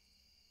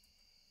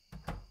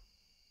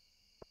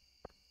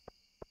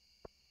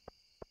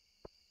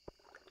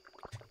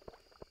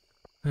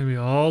 Maybe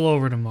all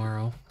over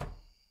tomorrow.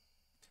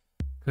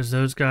 Because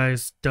those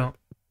guys don't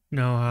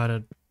know how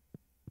to...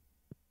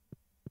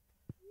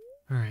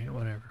 Alright,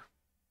 whatever.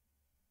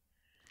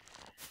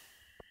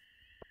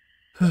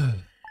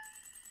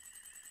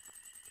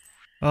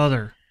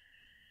 Other.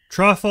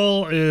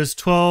 Truffle is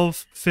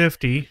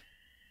 $12.50.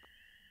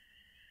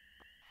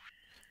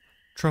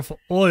 Truffle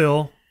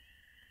oil.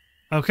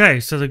 Okay,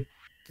 so the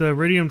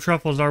iridium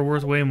truffles are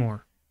worth way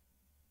more.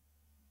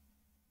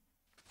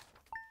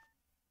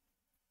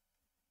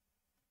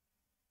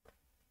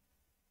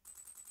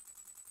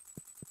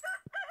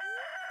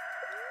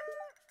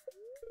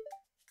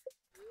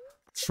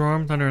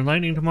 Storm, thunder, and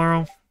lightning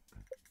tomorrow.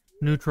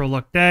 Neutral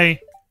luck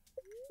day.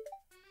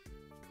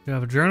 You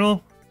have a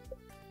journal?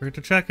 Forget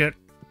to check it.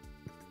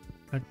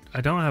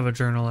 I don't have a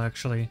journal,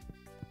 actually.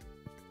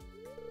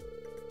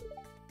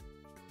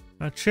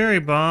 A cherry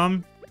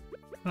bomb?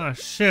 Oh,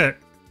 shit.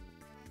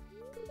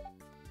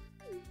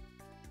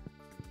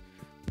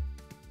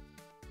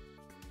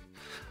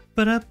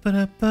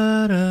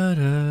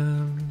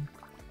 Ba-da-ba-da-ba-da-da.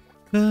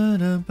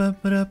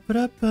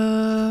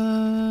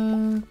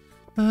 Ba-da-ba-ba-da-ba-da-ba.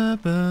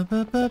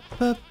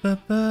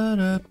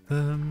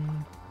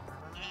 Ba-ba-ba-ba-ba-ba-da-bum.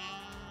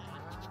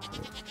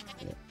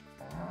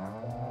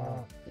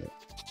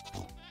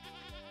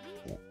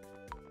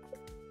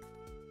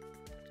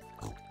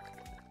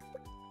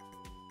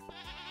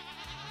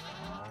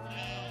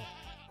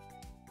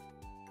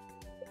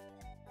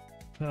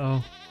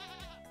 Uh-oh.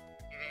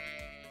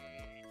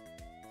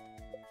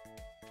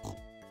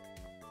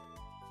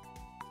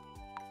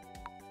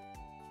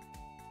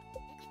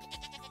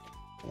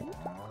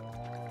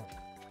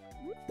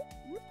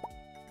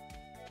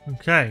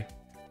 Okay.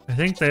 I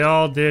think they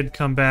all did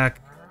come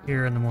back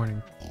here in the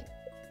morning.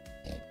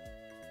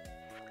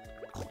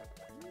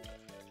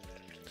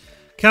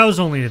 Cows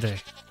only today.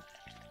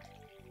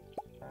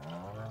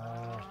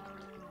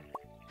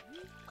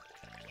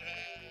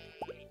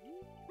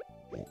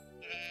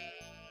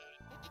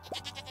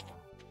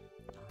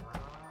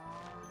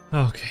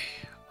 Okay.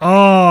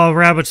 Oh,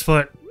 rabbit's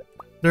foot.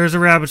 There's a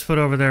rabbit's foot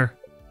over there.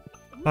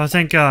 Oh,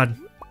 thank God.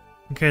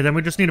 Okay, then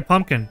we just need a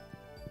pumpkin.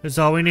 That's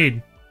all we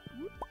need.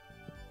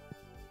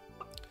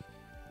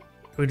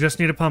 We just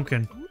need a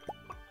pumpkin.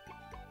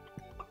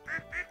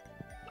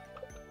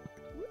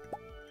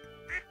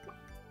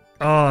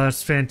 Oh,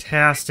 that's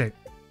fantastic.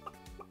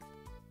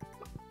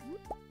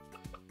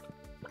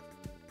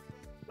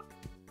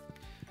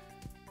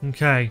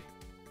 Okay.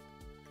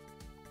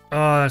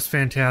 Oh, that's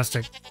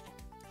fantastic.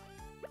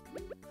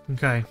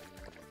 Okay.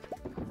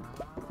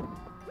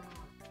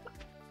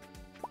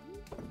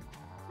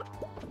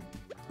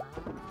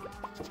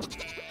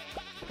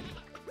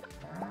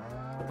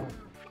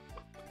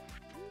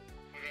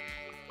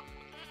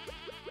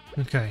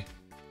 Okay.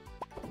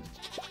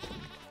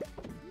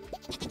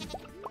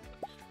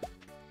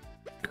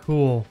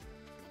 Cool.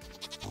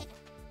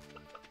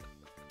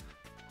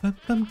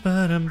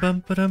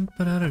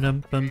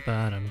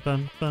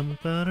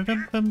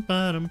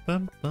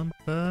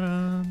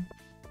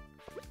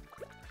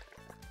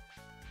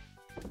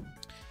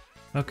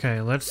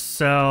 Okay, let's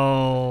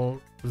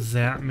sell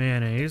that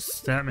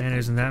mayonnaise,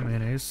 and that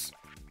mayonnaise.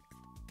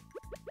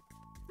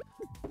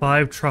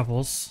 5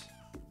 truffles.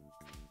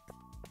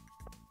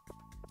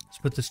 Let's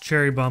put this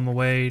cherry bomb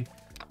away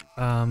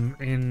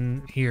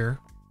in here.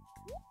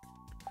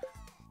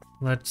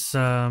 Let's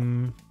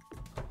go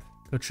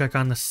check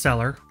on the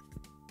cellar.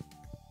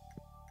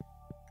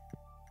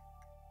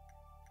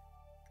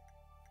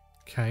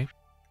 Okay.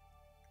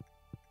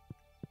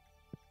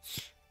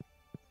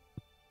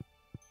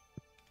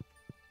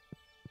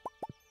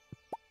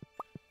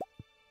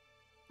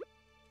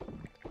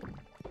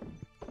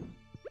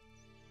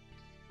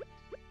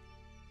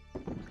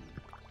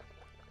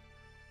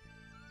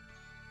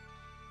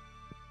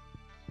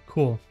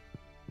 Cool.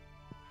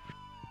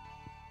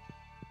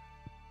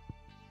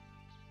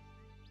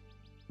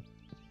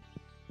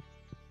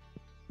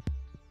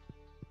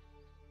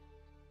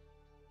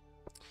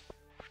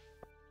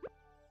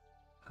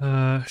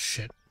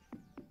 Shit.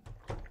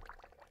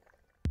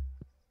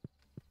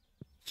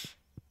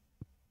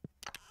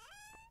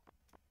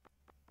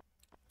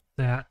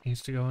 That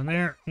needs to go in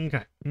there.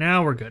 Okay,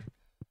 now we're good.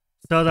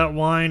 Sell that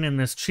wine and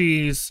this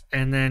cheese,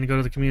 and then go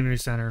to the community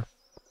center.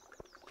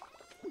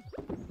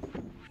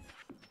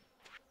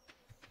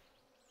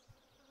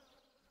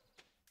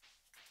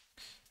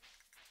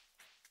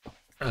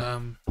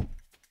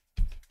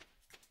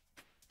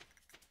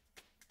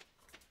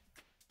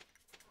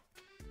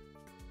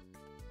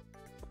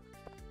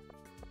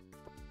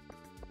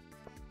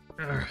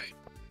 Alright,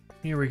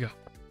 here we go.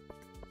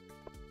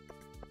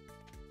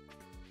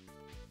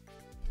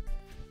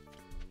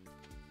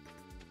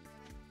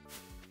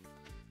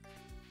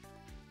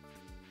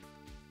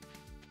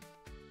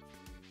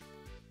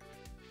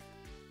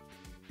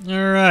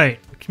 Alright,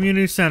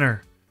 community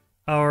center.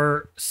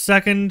 Our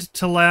second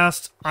to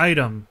last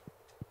item.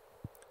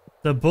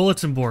 The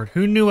bulletin board.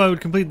 Who knew I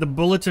would complete the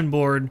bulletin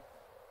board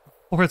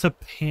or the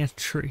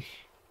pantry?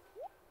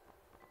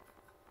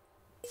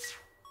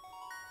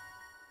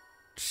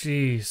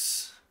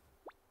 Jeez.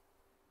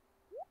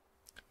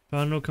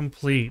 Bundle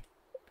complete.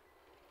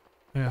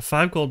 I got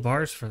 5 gold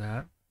bars for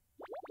that.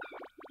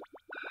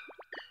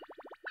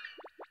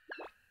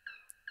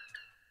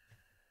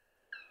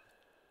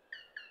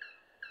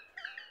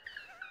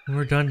 When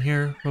we're done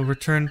here, we'll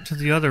return to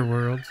the other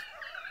world.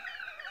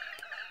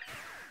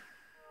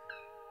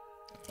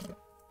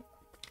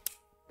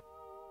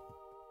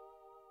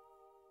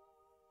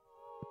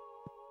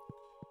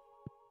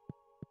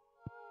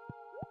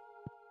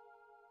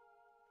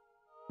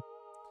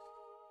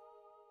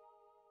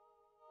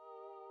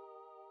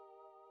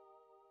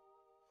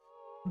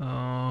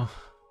 Oh,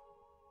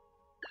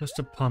 just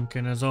a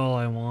pumpkin is all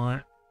I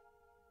want.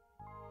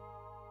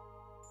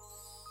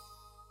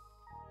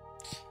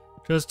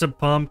 Just a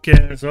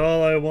pumpkin is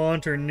all I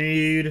want or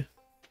need.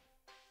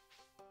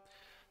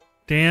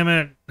 Damn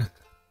it.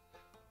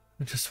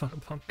 I just want a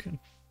pumpkin.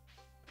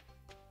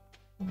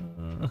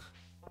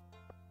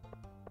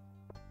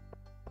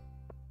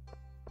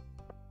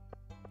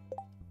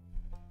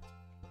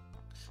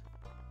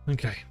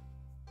 Okay.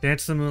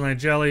 Dance to the Moonlight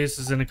Jellies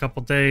is in a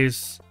couple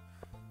days.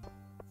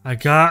 I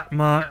got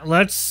my...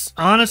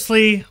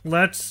 Honestly,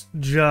 let's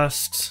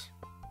just...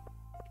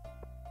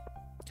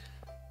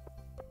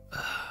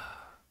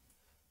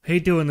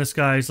 Hate doing this,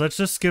 guys. Let's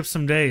just skip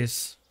some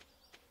days.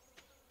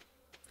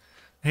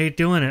 Hate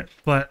doing it,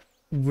 but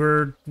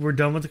we're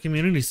done with the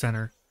community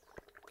center.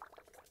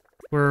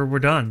 We're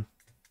done.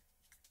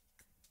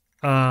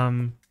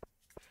 And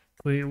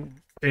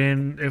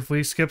if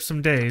we skip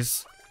some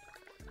days,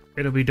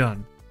 it'll be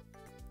done.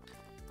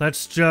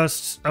 Let's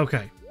just...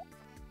 Okay.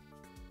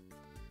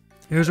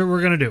 Here's what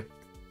we're gonna do.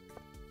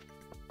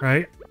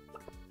 Right?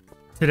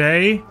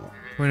 Today,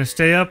 we're gonna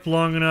stay up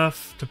long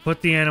enough to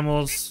put the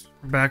animals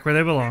back where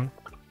they belong.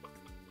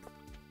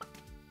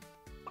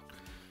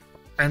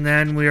 And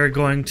then we are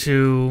going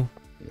to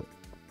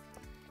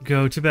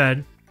go to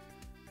bed.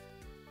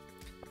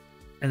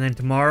 And then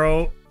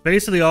tomorrow,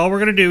 basically all we're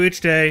gonna do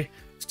each day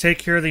is take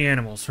care of the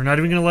animals. We're not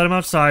even gonna let them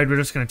outside, we're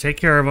just gonna take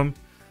care of them.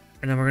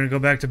 And then we're gonna go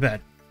back to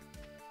bed.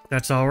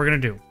 That's all we're gonna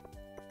do.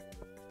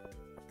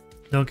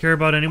 Don't care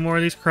about any more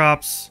of these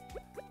crops.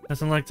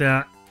 Nothing like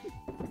that.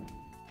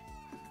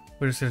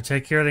 We're just gonna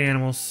take care of the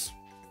animals.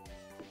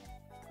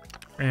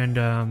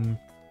 And,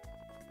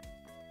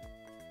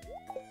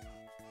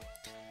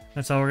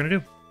 that's all we're gonna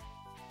do.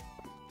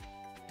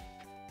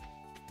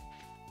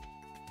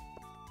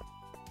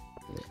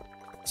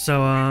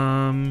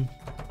 So,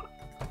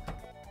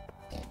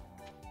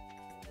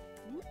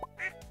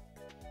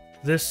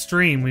 this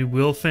stream, we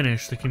will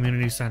finish the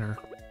community center.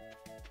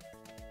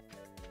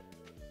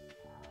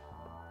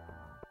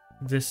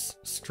 This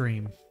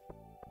stream.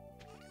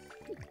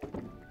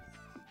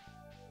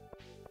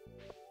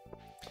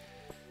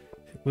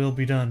 It will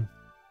be done.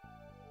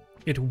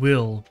 It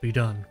will be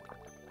done.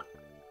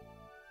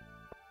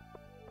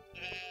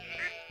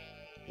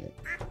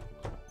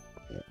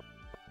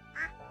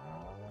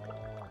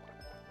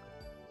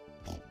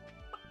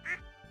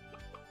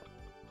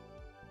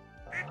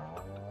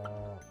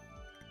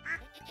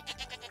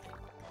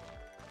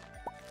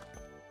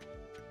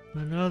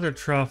 Another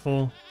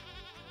truffle.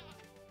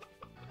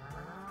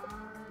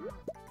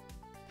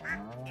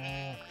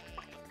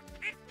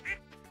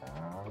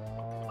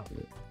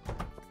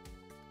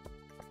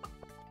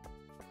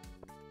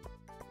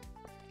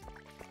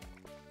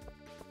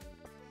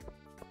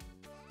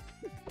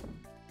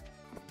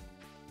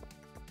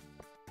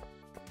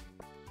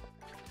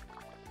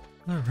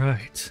 All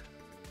right.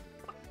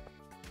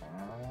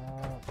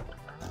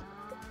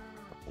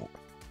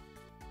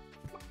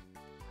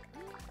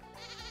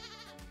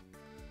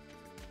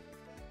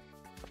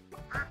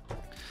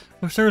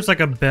 Wish there was like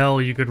a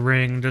bell you could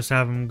ring, just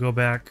have him go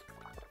back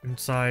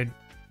inside.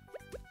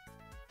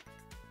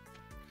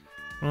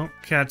 Well,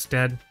 cat's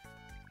dead.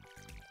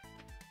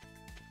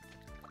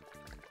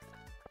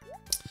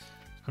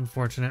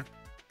 Unfortunate.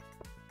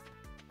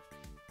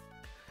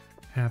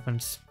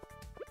 Happens.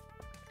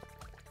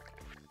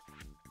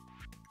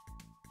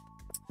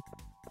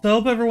 So I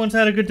hope everyone's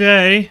had a good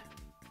day.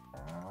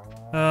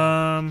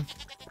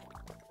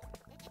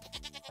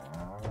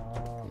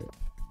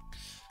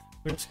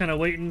 We're just kind of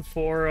waiting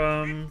for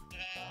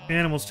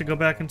animals to go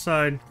back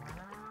inside.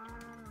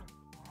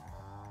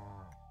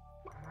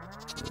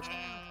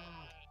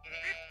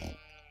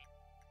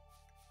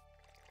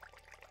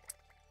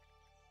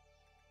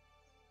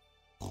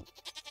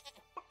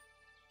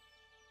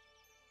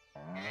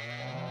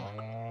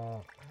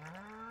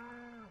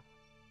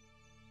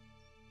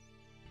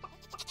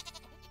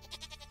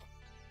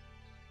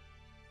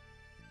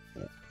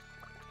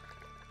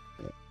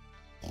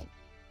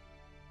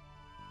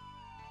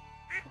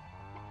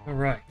 All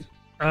right.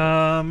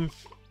 Come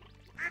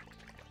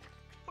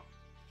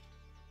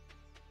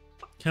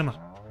on.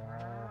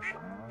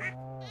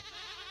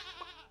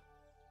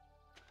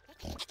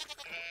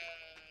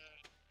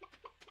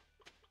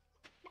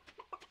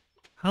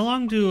 How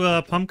long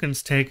do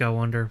pumpkins take, I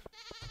wonder?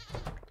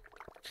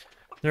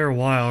 They're a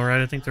while,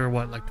 right? I think they're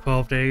what, like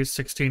 12 days,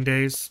 16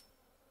 days?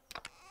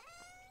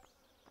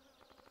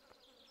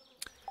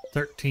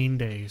 13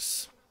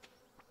 days.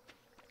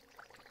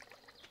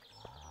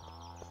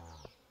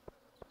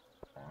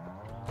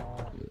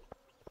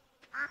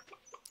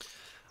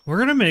 We're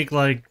gonna make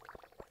like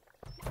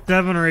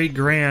 7 or 8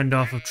 grand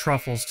off of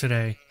truffles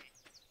today.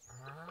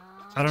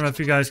 I don't know if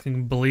you guys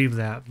can believe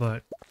that,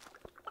 but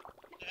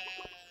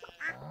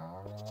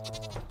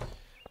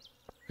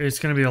it's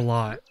gonna be a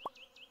lot.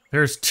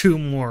 There's 2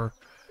 more.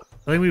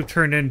 I think we've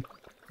turned in.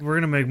 We're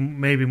gonna make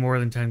maybe more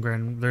than 10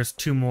 grand. There's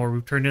 2 more.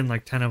 We've turned in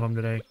like 10 of them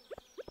today.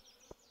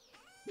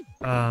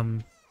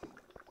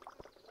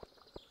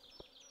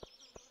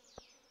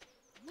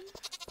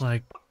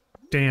 Like,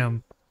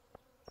 damn.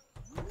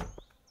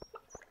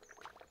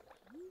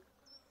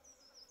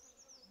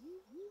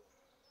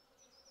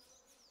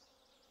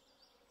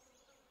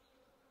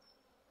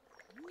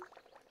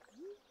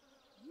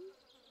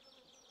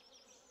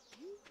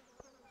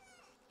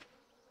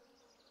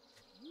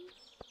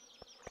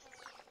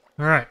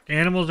 Alright,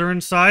 animals are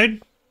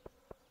inside.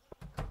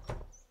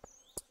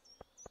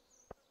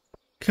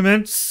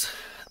 Commence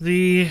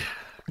the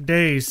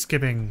day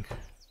skipping.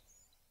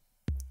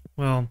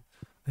 Well,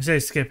 I say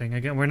skipping.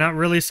 Again, we're not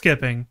really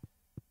skipping.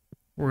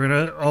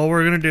 All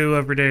we're gonna do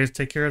every day is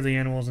take care of the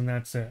animals and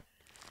that's it.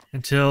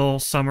 Until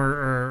summer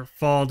or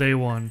fall day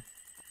 1.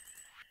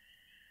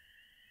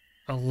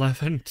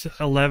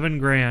 11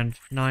 grand,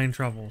 9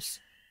 truffles.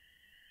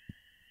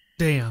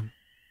 Damn.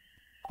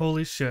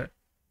 Holy shit.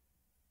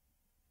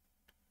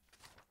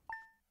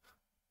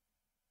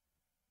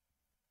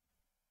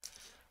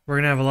 We're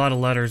gonna have a lot of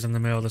letters in the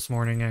mail this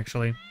morning,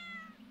 actually.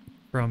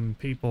 From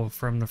people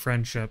from the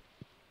friendship.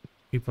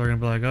 People are gonna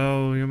be like,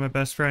 oh, you're my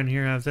best friend,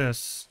 here, have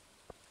this.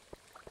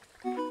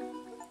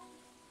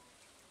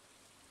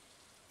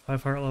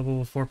 5 heart level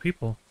with 4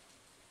 people.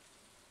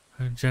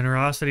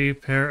 Generosity,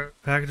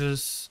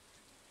 packages.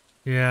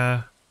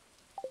 Yeah.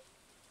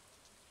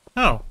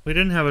 Oh, we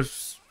didn't have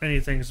any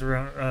things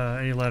around,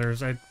 any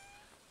letters. I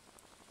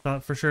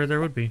thought for sure there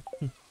would be.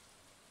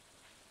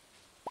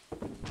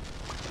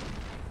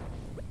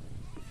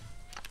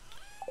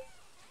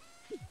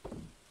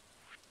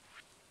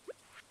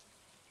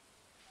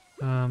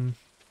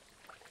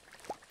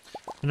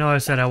 I know I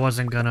said I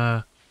wasn't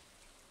gonna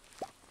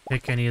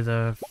pick any of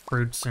the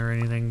fruits or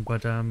anything,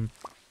 but I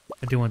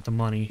do want the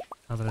money,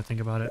 now that I think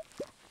about it.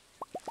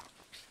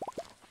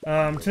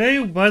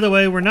 Today, by the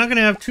way, we're not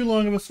gonna have too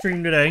long of a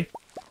stream today,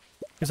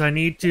 because I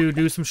need to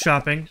do some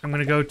shopping. I'm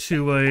gonna go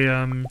to a,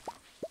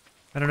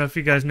 I don't know if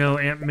you guys know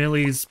Aunt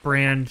Millie's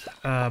brand,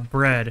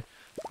 bread,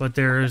 but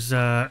there's,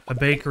 a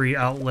bakery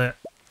outlet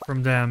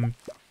from them,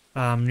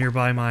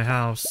 nearby my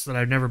house that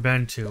I've never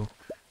been to.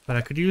 But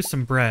I could use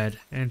some bread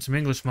and some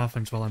English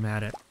muffins while I'm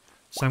at it.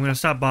 So I'm gonna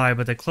stop by,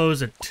 but they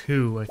close at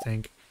 2, I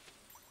think.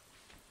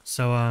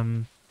 So,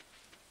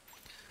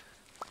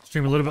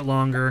 stream a little bit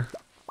longer.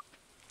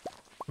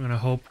 I'm gonna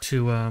hope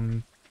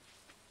to,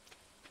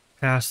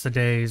 pass the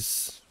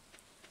days,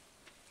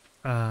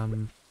 but,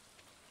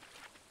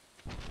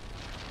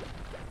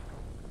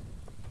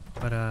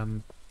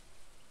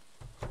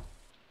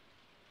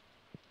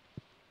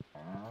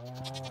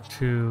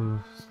 2,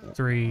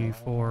 3,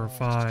 4,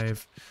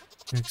 5,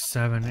 6,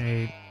 7,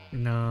 8,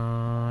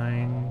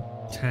 9,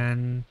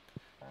 10,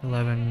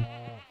 11,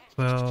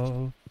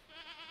 12,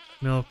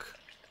 milk,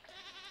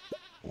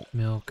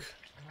 milk,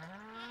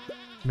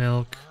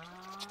 milk,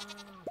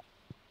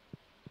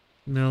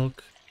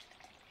 milk,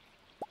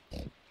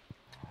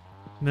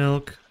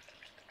 milk,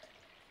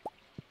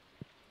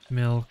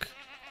 milk,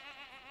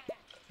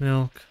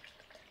 milk,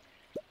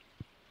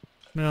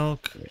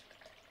 milk.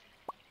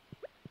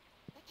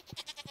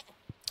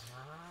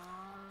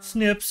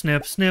 Snip,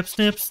 snip, snip,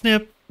 snip,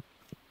 snip.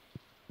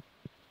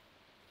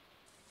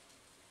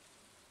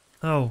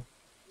 Oh.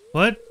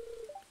 What?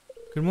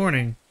 Good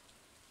morning.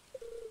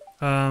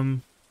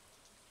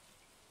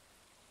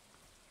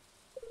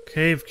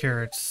 Cave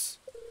carrots.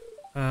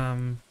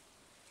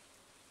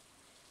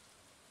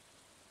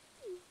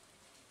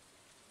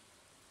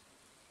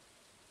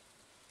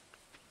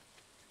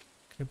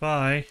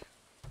 Goodbye.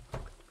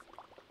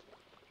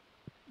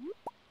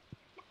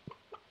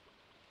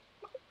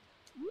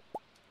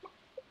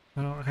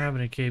 I don't have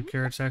any cave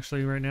carrots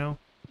actually right now.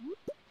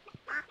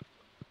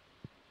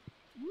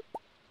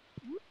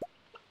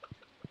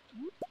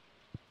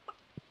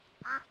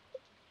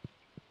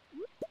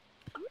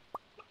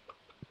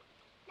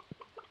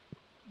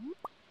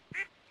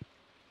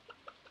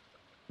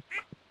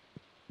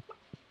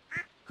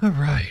 All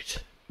right.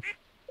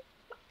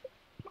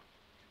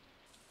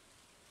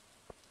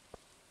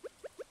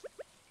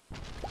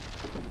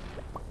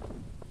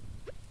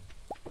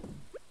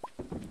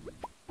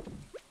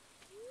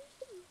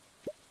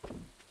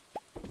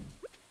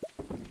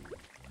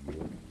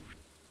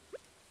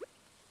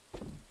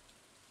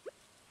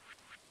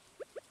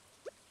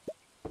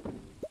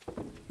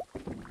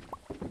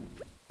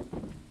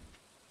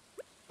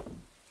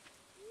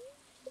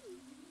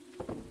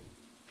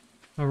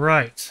 All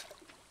right.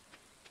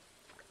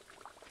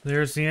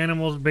 There's the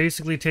animals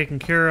basically taken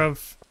care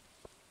of.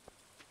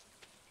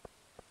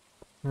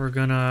 We're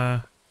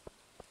gonna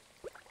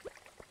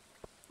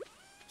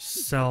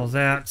sell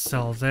that,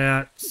 sell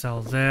that,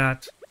 sell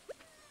that.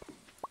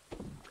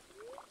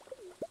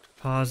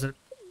 Deposit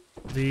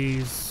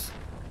these.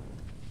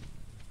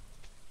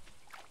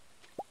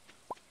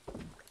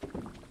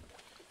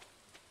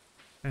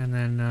 And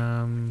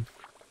then,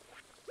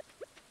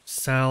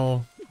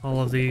 sell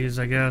all of these,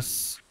 I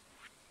guess.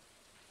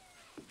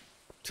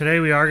 Today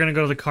we are going to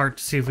go to the cart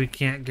to see if we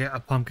can't get a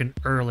pumpkin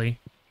early.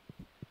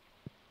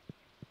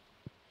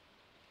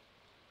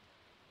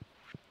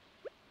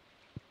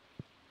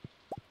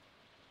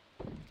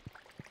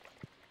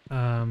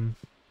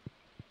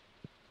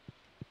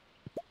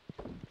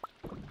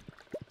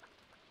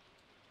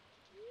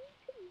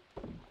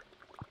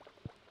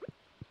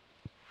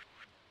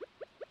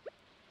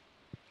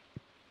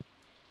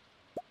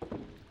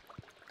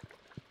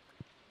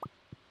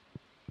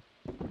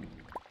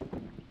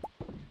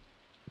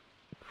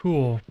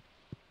 Cool.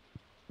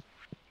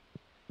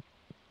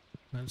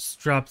 Let's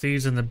drop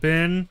these in the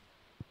bin.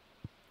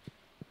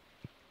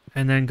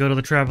 And then go to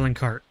the traveling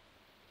cart.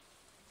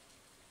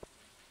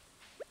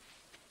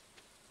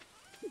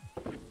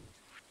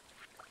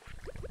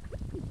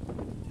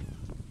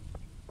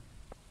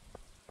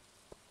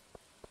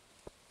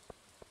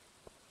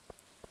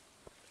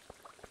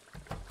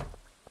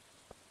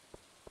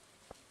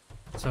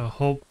 So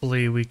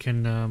hopefully we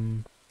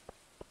can,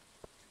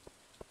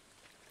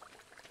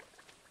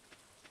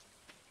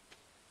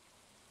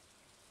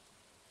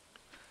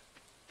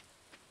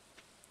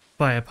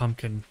 buy a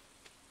pumpkin.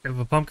 If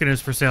a pumpkin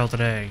is for sale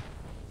today,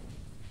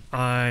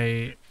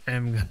 I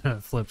am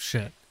gonna flip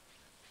shit.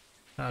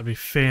 That would be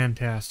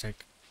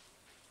fantastic.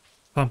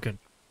 Pumpkin.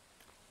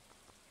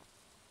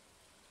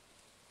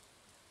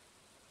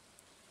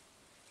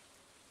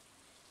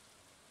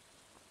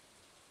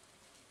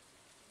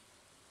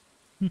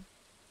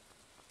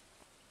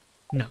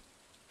 No.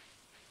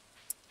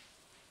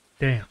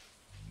 Damn.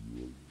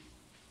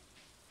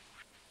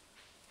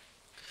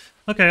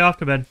 Okay, off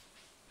to bed.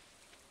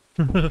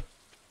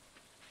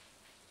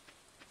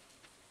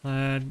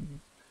 I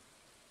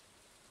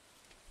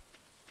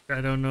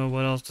don't know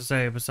what else to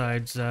say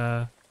besides,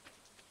 I'm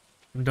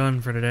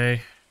done for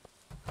today.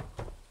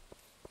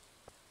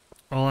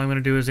 All I'm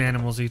gonna do is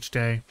animals each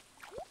day.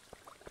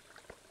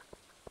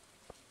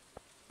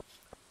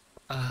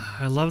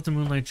 I love the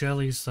Moonlight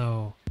jellies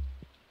though.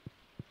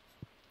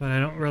 But I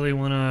don't really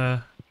want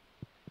to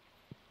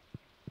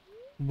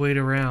wait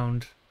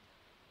around.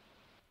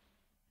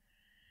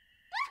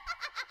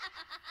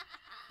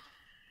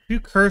 You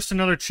cursed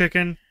another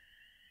chicken?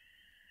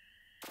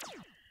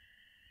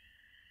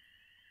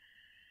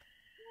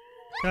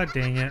 God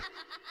dang it.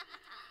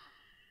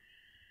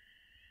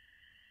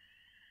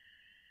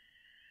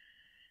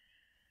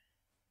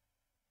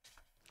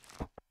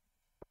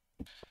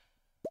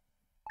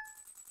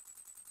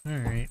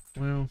 Alright,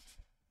 well,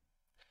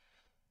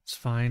 it's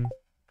fine.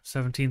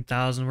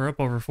 17,000. We're up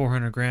over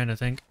 400 grand, I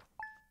think.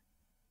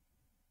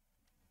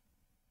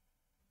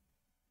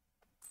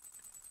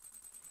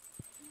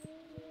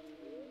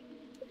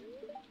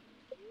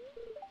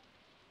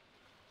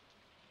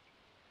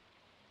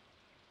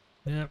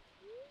 Yep.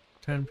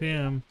 10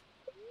 p.m.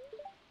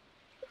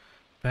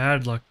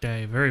 Bad luck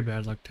day. Very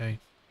bad luck day.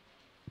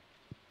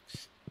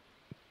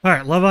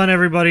 Alright, love on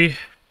everybody.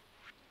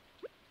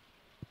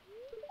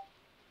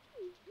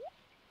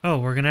 Oh,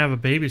 we're gonna have a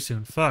baby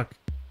soon. Fuck.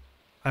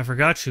 I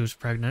forgot she was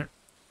pregnant.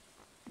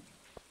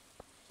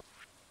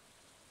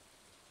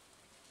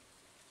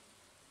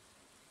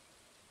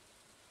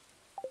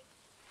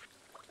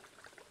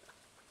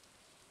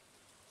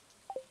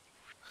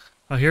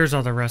 Oh, here's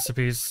all the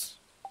recipes.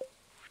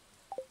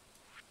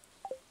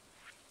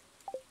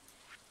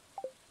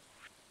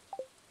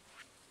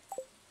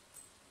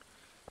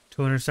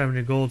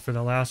 $270 gold for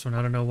the last one.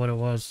 I don't know what it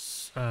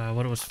was,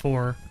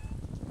 for,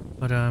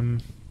 but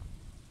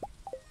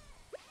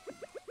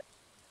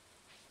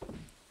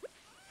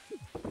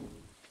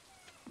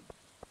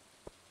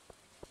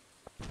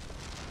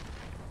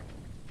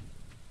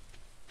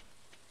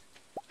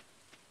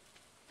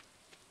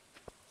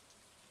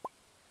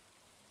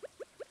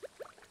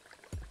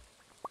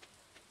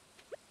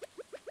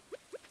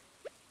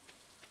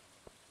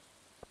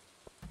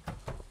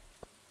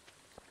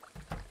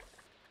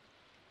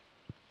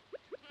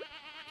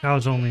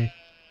cows only.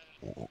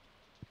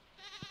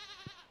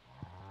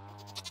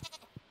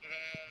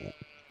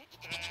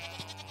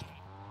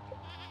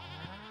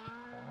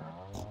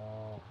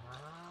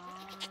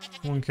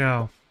 One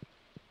cow.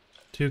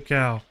 2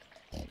 cow.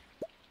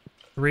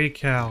 3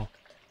 cow.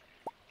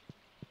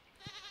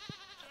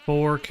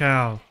 4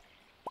 cow.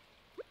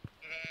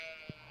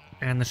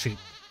 And the sheep.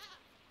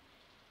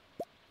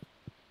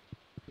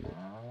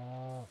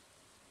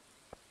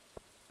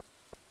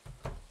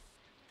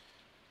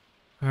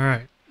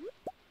 Alright.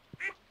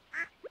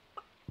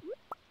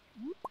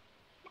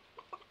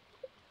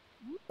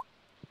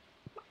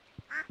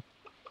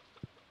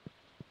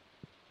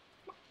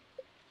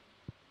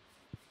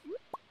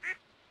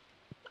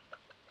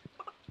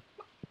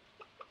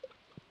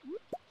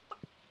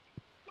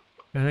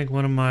 I think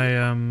one of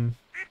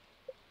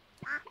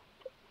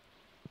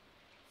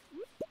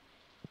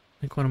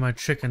my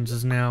chickens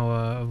is now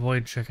a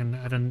void chicken.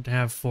 I didn't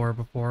have 4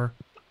 before.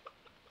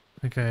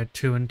 I think I had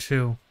 2 and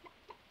 2.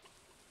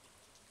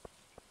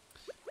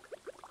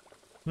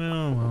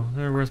 Well,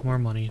 they're worth more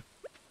money.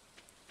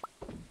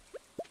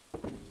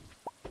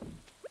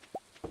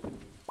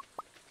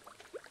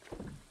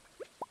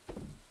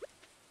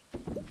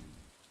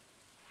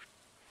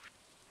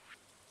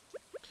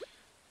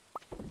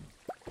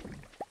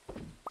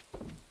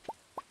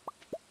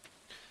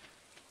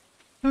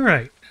 All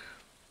right.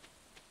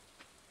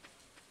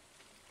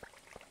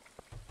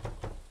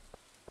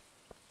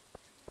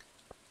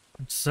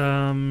 Let's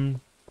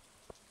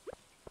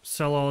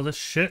sell all this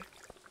shit.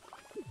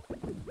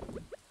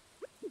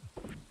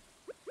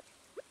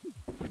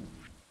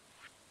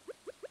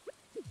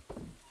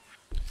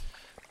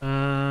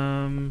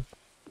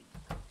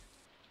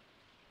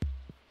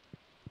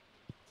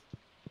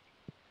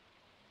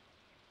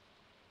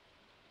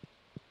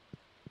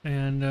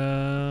 And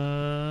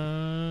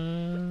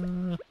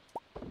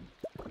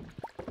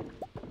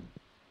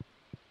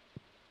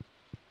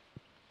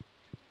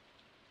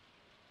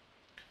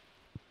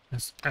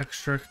this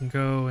extra can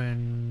go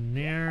in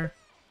there.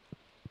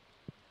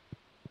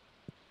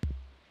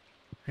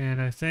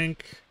 And I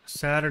think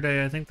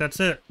Saturday, I think that's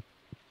it.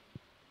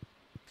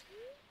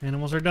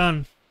 Animals are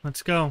done.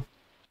 Let's go.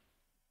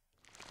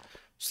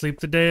 Sleep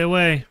the day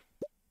away.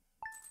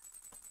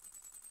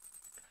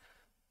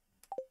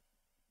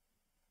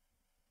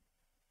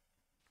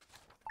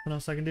 What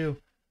else I can do?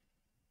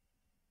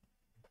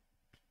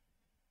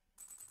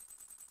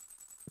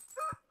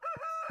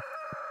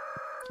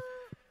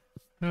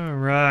 All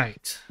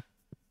right.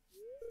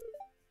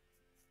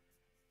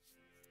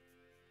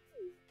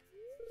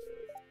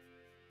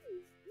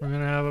 We're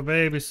gonna have a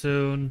baby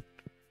soon.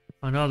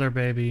 Another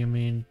baby, you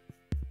mean?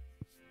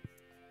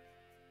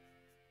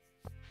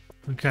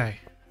 Okay.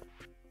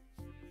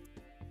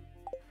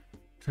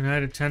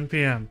 Tonight at 10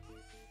 p.m.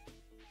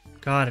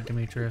 Got it,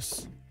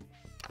 Demetrius.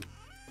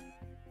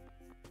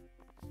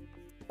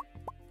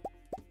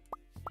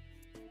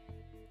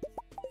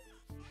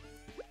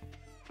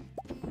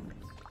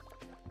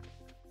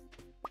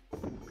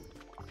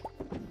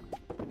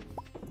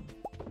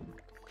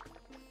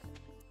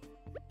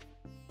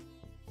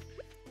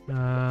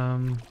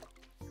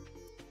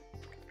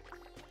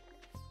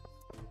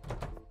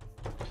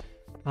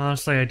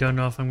 Honestly, I don't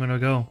know if I'm gonna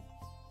go.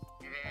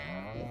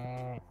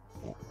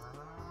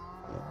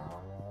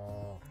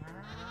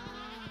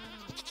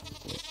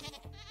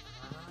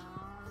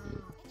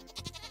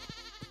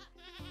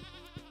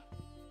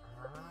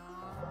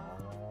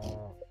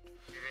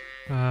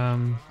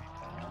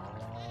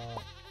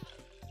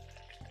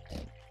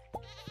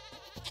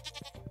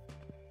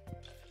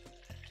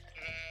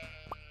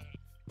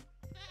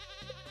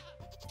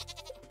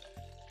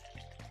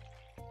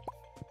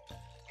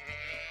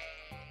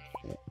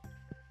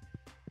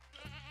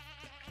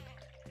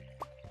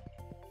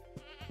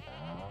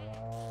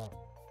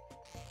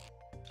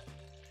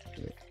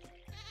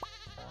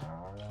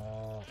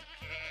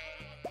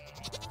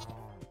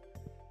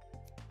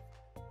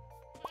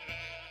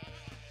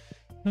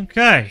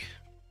 Okay.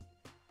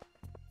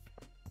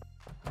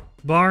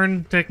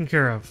 Barn taken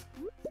care of.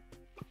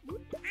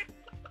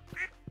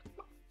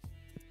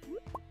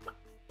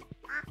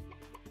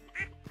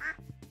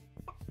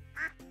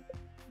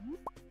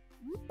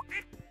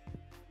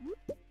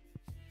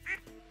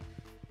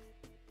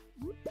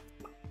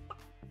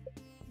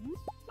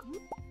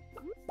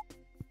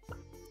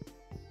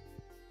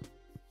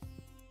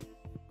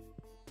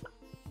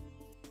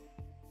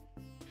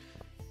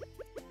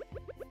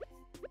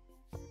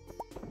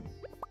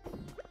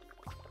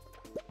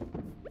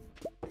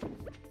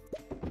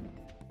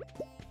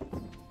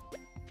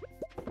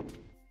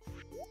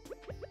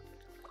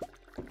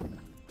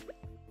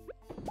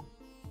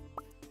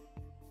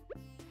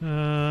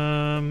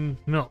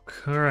 Milk.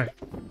 All right.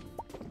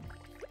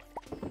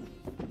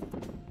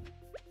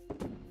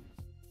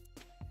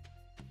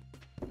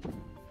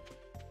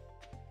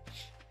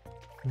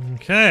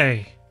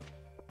 Okay.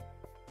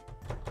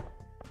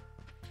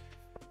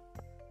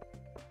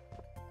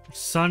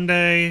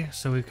 Sunday,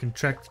 so we can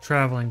check the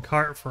traveling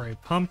cart for a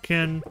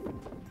pumpkin.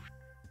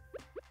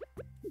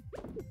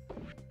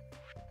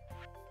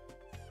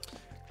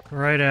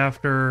 Right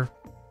after.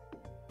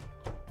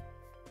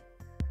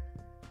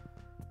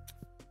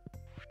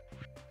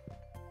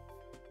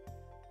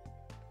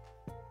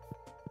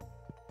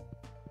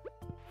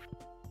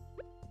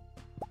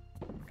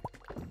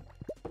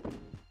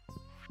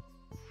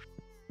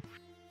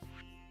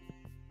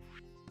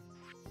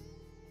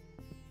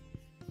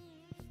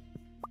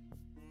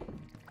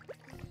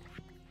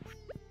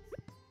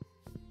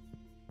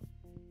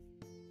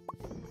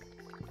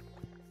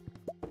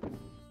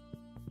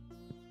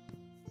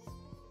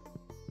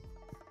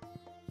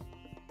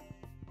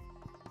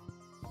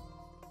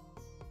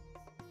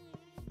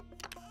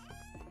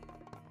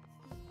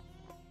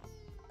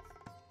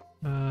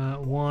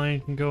 Wine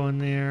can go in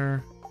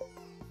there.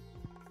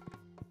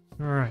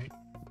 Alright.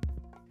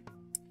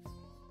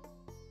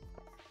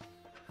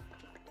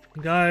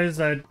 Guys,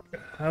 I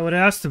would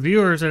ask the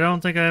viewers, I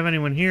don't think I have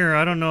anyone here.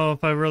 I don't know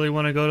if I really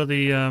want to go to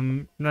the,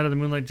 Night of the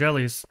Moonlight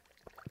Jellies.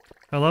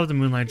 I love the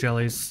Moonlight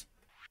Jellies.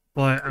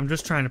 But I'm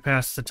just trying to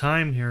pass the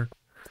time here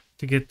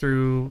to get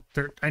through...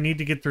 I need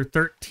to get through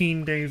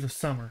 13 days of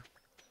summer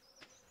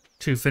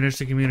to finish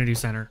the community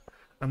center.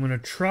 I'm going to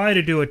try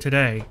to do it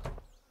today.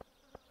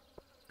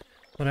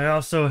 But I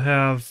also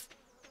have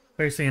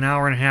basically an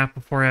hour and a half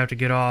before I have to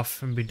get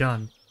off and be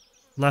done.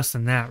 Less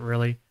than that,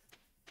 really.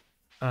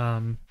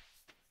 Because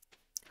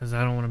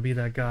I don't want to be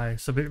that guy.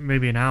 So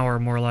maybe an hour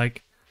more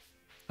like.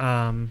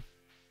 I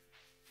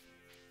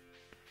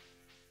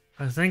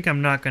think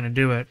I'm not going to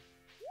do it.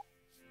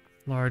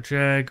 Large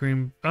egg,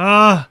 green...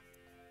 Well,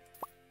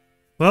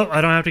 I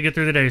don't have to get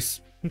through the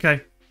days.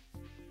 Okay.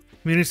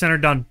 Community center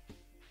done.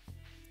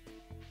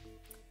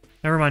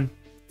 Never mind.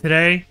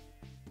 Today...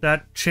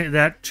 That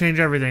changed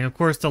everything. Of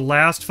course, the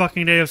last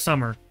fucking day of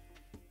summer.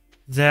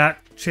 That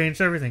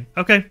changed everything.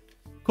 Okay,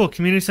 cool.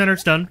 Community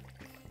center's done.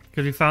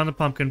 Because we found the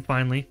pumpkin,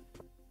 finally.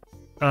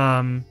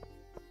 God,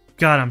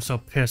 I'm so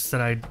pissed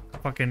that I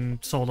fucking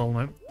sold all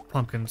my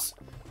pumpkins.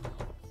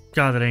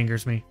 God, that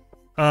angers me.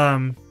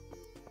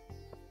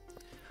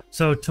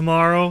 So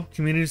tomorrow,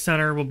 community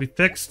center will be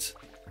fixed.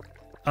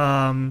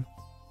 And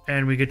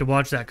we get to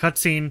watch that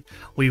cutscene.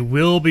 We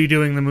will be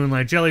doing the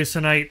Moonlight Jellies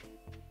tonight.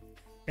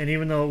 And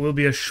even though it will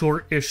be a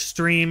short-ish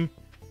stream,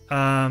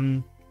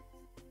 we're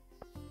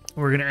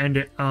going to end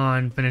it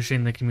on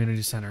finishing the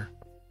community center.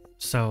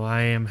 So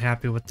I am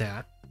happy with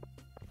that.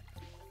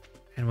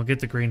 And we'll get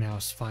the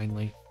greenhouse,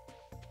 finally.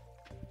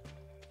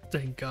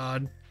 Thank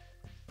God.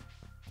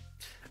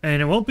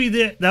 And it won't be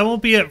that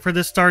won't be it for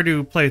this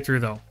Stardew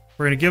playthrough, though.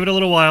 We're going to give it a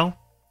little while.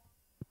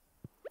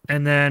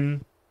 And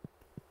then...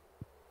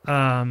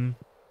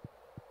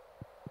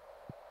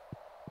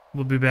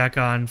 we'll be back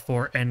on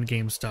for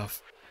endgame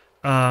stuff.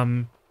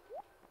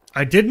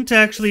 I didn't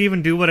actually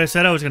even do what I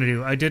said I was going to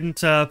do. I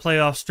didn't play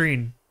off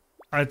screen.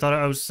 I thought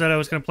I said I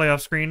was going to play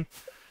off screen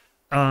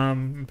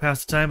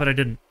past the time, but I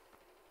didn't.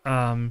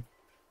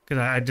 Because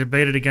I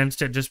debated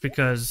against it just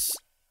because...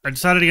 I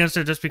decided against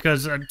it just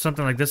because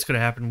something like this could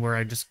have happened where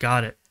I just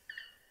got it.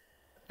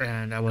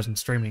 And I wasn't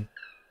streaming.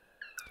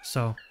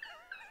 So,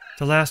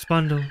 the last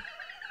bundle.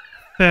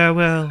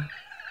 Farewell,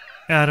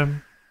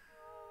 Adam.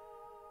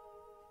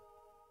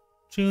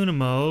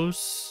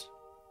 Junimos.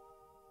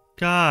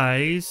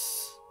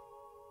 Guys.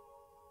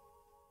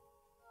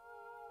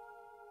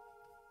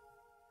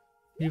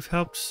 You've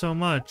helped so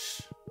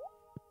much.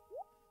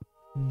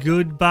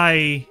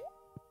 Goodbye.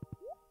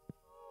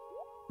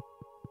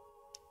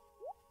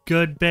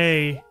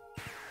 Goodbye.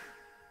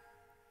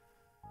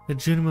 The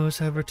Junimos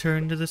have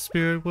returned to the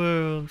spirit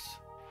world.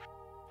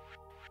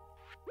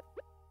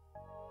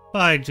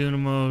 Bye,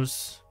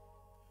 Junimos.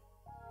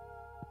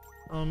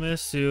 I'll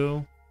miss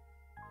you.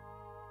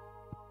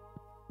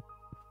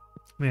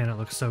 Man, it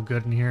looks so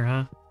good in here,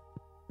 huh?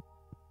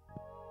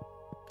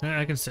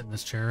 I can sit in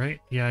this chair, right?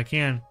 Yeah, I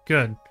can.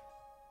 Good.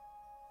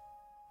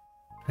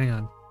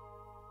 Hang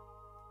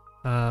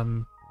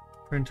on.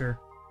 Printer.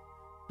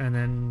 And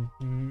then...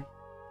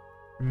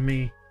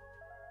 me.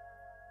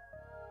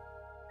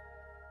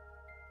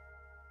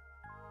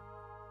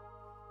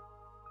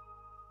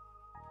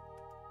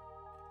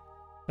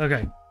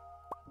 Okay.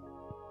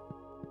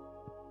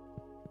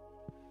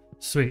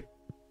 Sweet.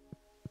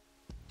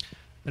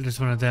 I just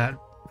wanted that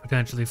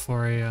potentially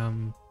for a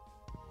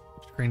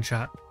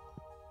screenshot.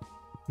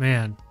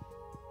 Man.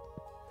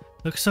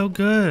 Looks so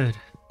good.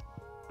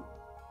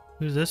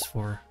 Who's this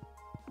for?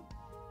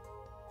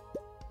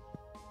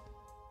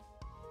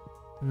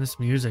 And this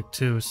music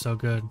too is so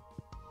good.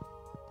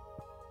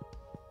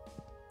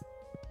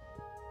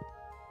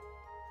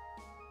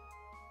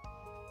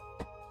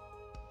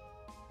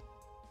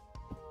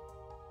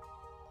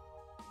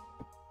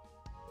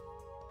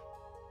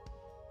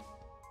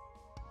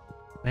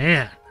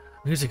 Man,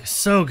 music is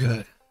so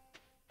good.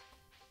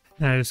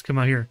 And I just come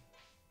out here.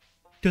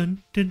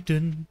 Dun dun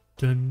dun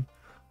dun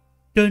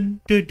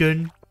dun dun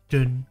dun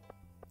dun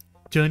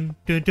dun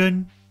dun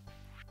dun.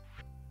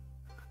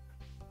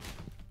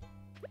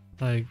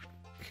 Like,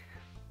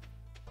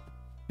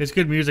 it's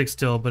good music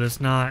still, but it's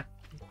not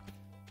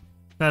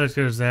as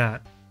good as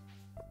that.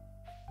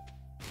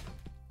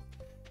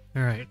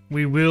 All right,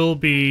 we will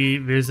be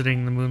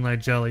visiting the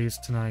Moonlight Jellies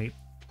tonight.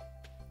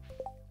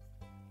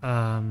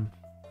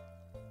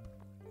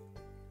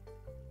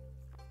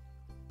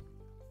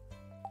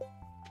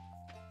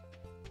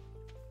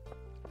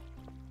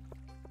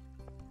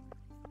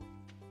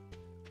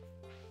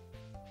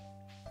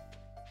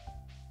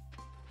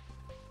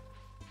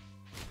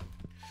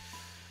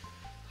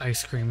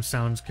 Ice cream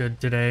sounds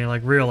good today,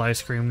 like real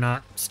ice cream,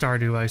 not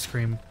Stardew ice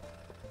cream.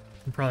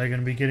 I'm probably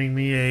gonna be getting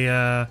me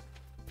a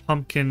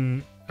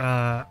pumpkin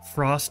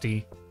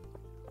frosty.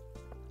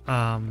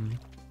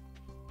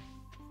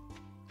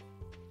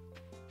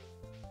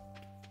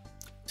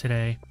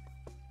 Today,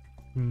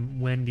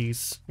 from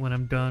Wendy's when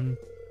I'm done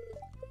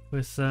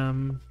with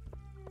the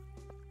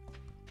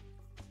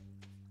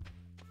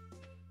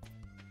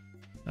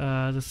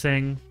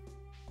thing.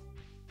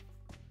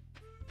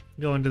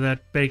 Going to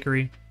that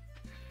bakery.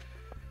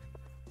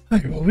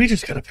 Okay, well, we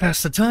just gotta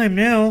pass the time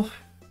now.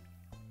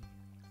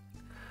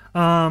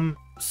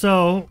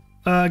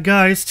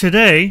 Guys,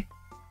 today,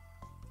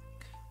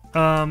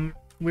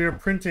 we are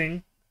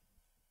printing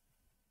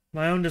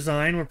my own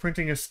design. We're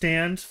printing a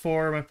stand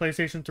for my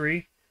PlayStation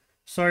 3.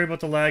 Sorry about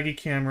the laggy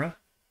camera.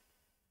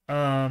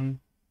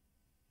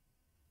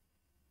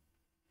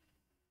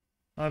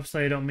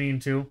 Obviously I don't mean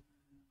to.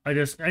 I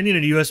need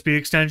a USB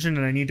extension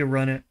and I need to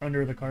run it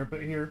under the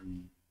carpet here.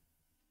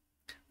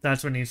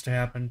 That's what needs to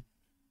happen.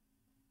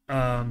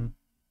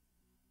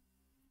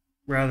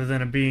 Rather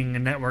than it being a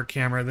network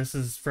camera, this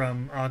is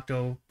from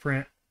Octo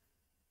Print.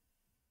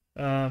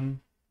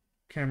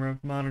 Camera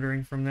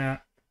monitoring from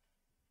that.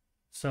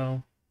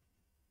 So,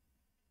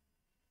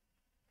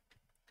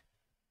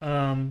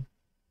 you'll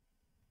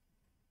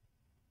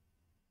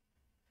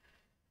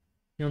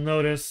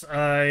notice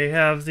I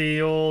have the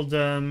old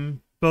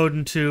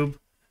Bowden tube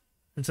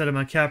instead of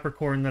my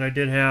Capricorn that I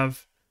did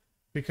have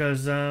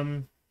because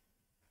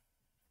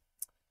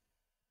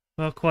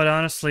well, quite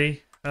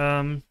honestly,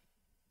 I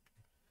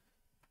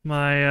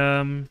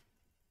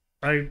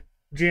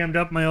jammed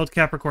up my old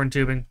Capricorn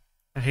tubing.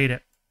 I hate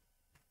it.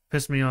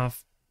 Pissed me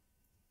off.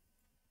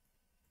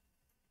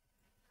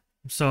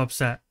 I'm so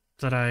upset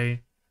that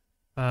I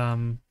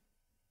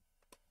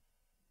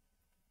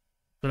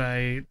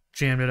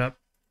jammed it up.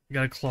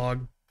 Got a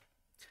clog.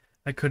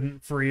 I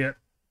couldn't free it.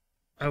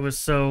 I was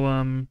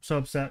so so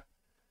upset.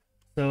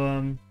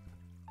 So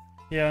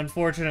yeah,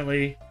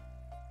 unfortunately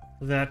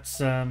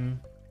that's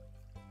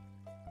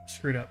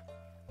screwed up.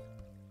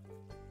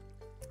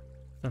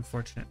 It's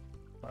unfortunate,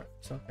 but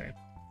it's okay.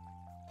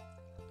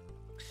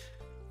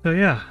 So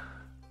yeah.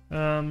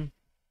 I'm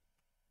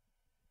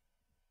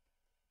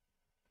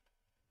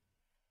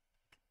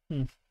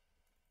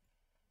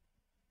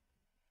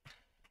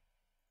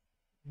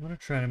gonna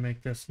try to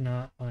make this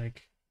not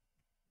like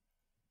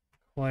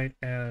quite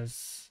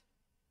as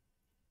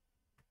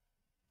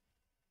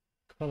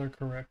color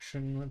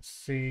correction. Let's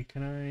see,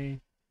 can I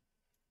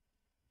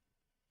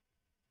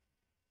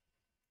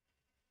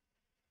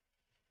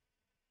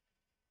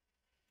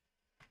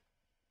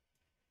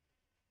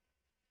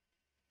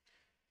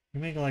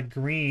make it like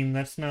green?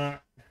 That's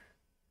not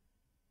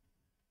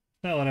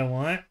what I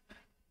want.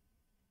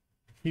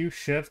 You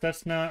shift?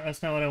 That's not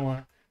what I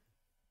want.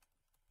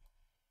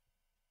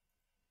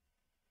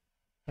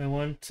 I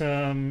want,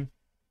 hmm.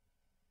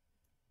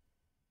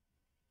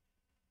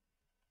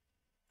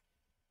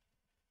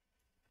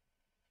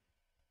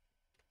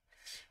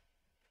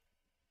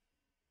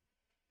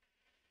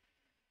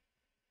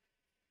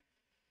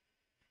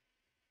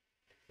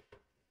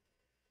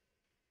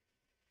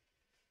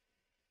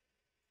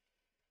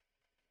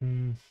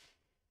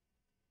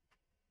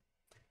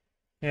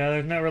 Yeah,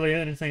 there's not really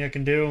anything I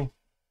can do.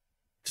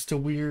 Just a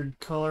weird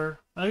color.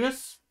 I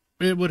guess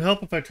it would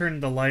help if I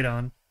turned the light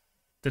on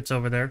that's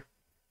over there.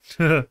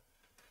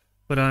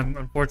 But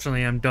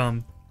unfortunately I'm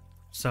dumb.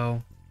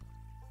 So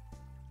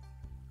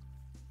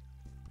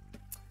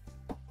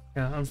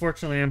yeah,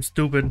 unfortunately I'm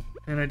stupid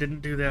and I didn't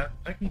do that.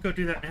 I can go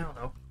do that now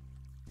though.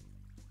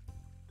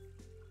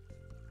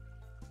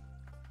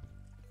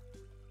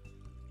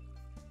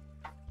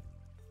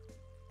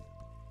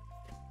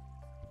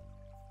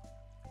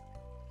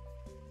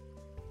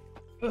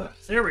 Ugh,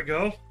 there we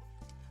go.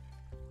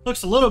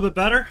 Looks a little bit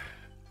better.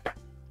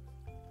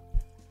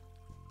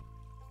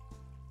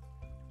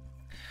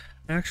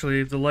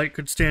 Actually, the light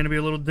could stand to be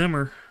a little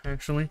dimmer,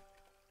 actually.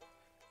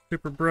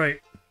 Super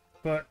bright.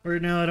 But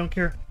right now I don't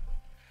care.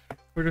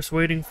 We're just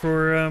waiting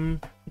for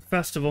the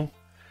festival.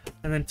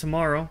 And then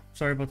tomorrow,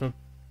 sorry about the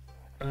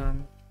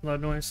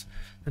loud noise.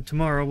 And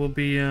tomorrow will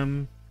be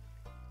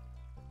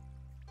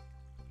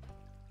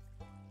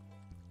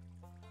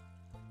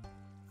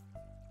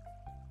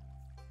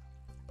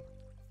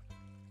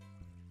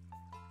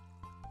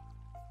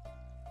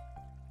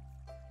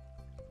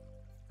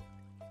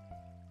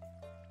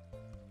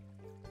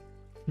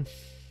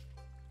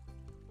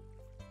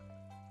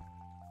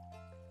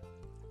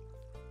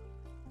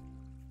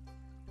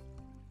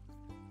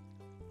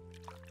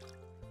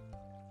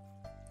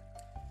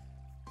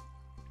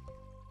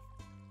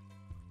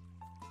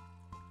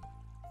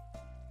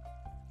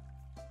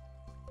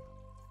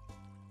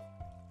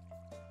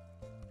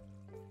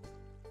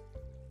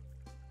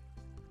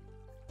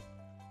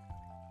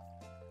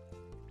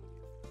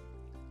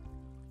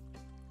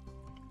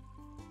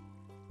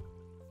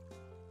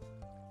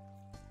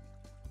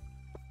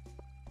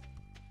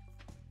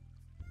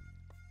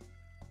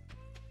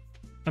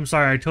I'm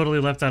sorry, I totally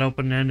left that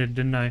open-ended,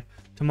 didn't I?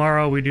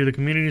 Tomorrow we do the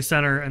community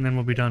center and then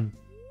we'll be done.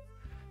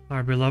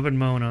 Our beloved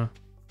Mona.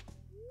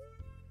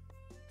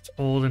 It's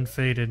old and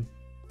faded.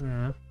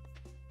 Yeah.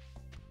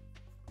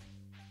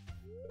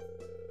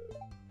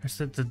 I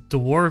said the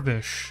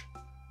Dwarvish.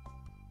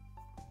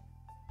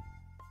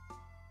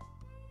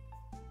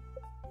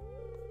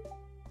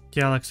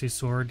 Galaxy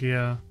Sword,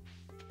 yeah.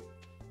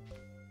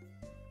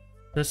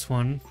 This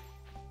one.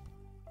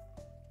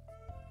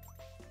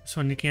 This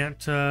one you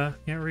can't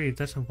read.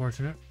 That's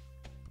unfortunate.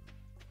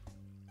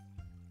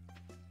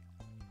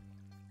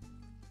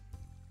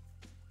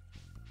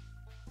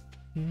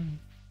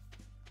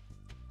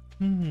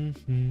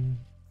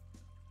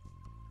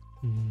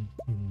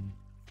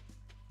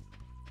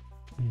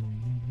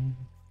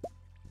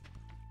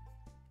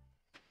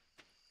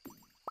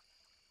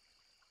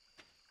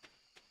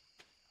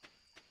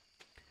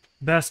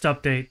 Best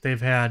update they've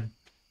had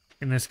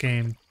in this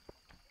game.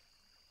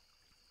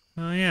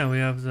 Oh yeah, we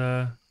have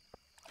the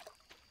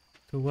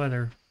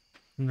weather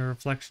from the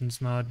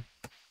reflections mod.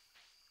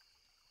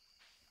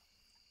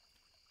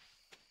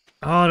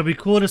 Oh, it'll be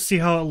cool to see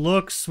how it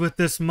looks with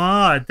this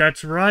mod.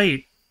 That's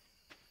right.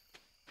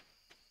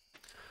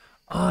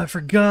 Oh, I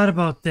forgot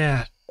about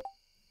that.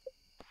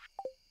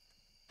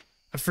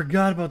 I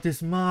forgot about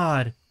this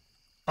mod.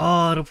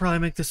 Oh, it'll probably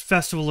make this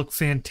festival look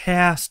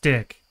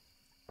fantastic.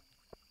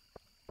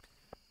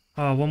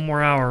 Oh, one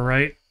more hour,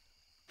 right?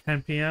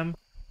 10 p.m.?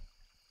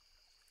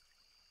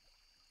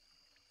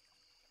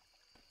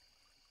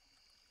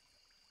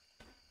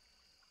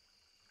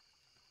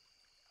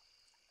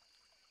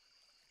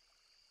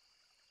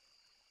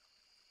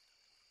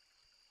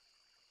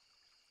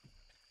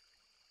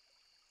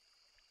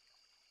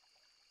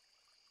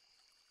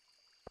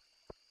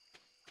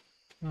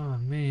 Oh,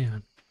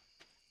 man.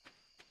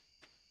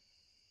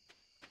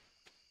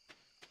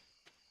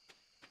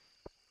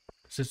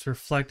 It's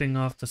reflecting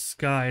off the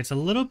sky. It's a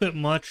little bit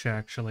much,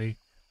 actually.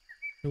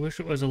 I wish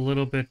it was a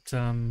little bit,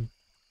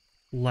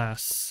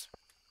 less.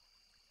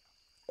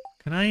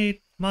 Can I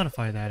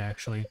modify that,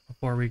 actually,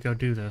 before we go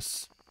do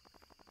this?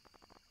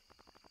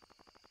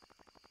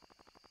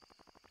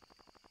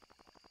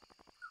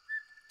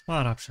 A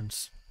lot of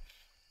options.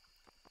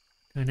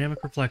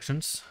 Dynamic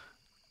reflections.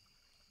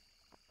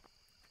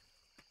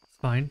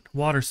 Fine.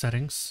 Water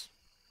settings.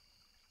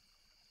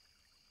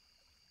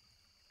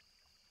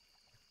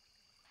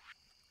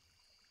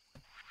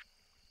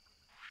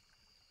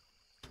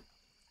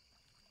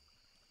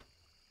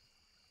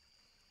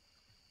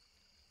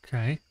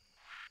 Okay.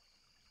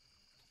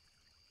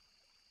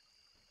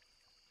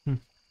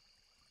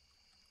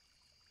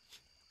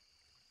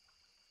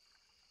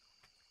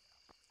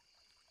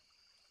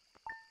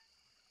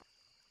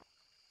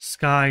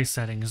 Sky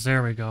settings.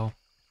 There we go.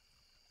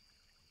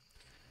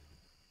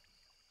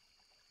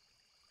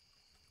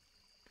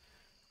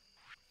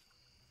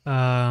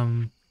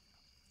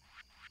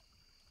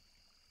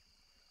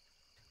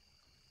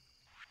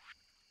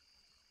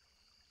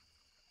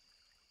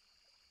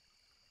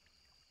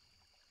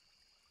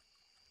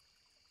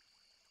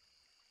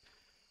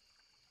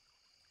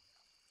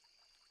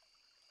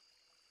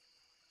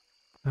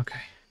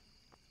 Okay.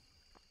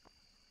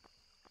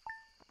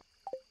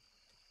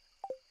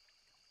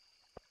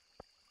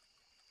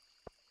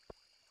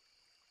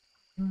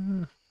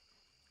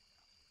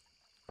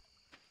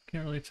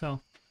 Can't really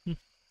tell.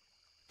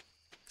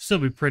 Still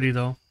be pretty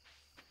though.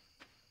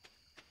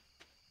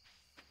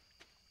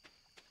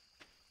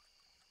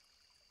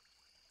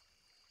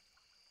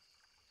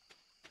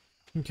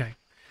 Okay.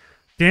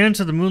 Down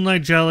to the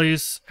Moonlight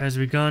jellies as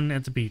begun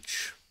at the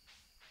beach.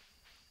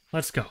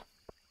 Let's go.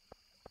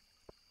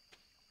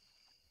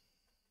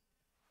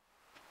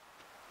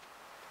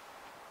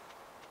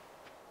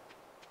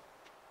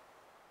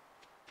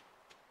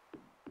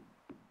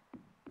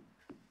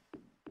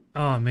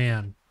 Oh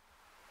man.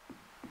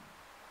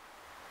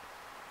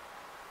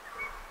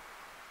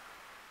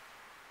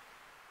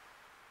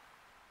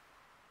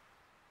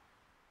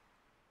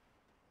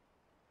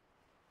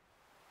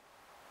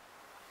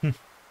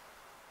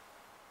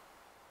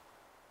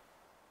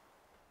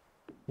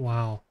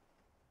 Wow.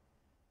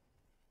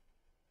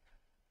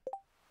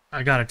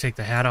 I gotta take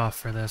the hat off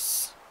for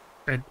this.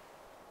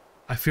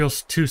 I feel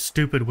too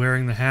stupid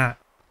wearing the hat.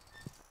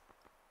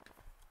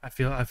 I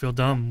feel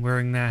dumb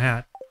wearing that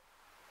hat.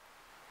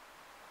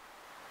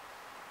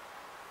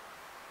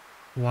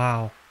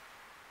 Wow.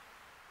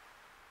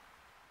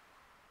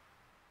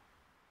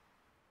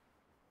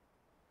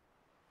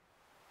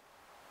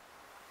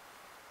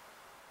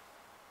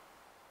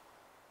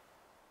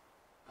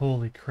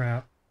 Holy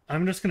crap.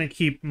 I'm just gonna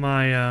keep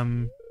my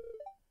I'm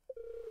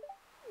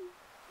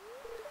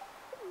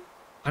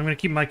gonna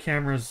keep my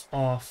cameras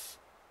off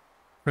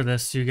for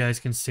this so you guys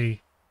can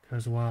see.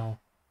 Because wow.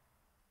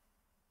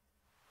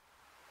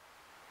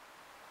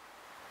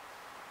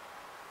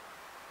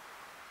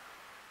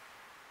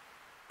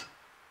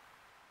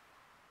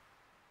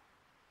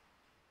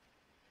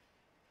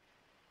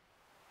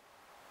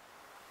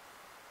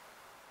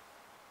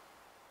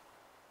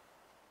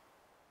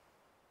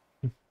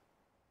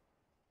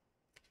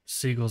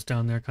 Seagulls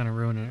down there kind of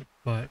ruining it,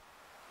 but...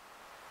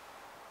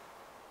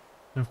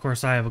 And of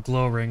course I have a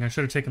glow ring. I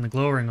should have taken the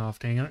glow ring off,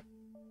 dang it.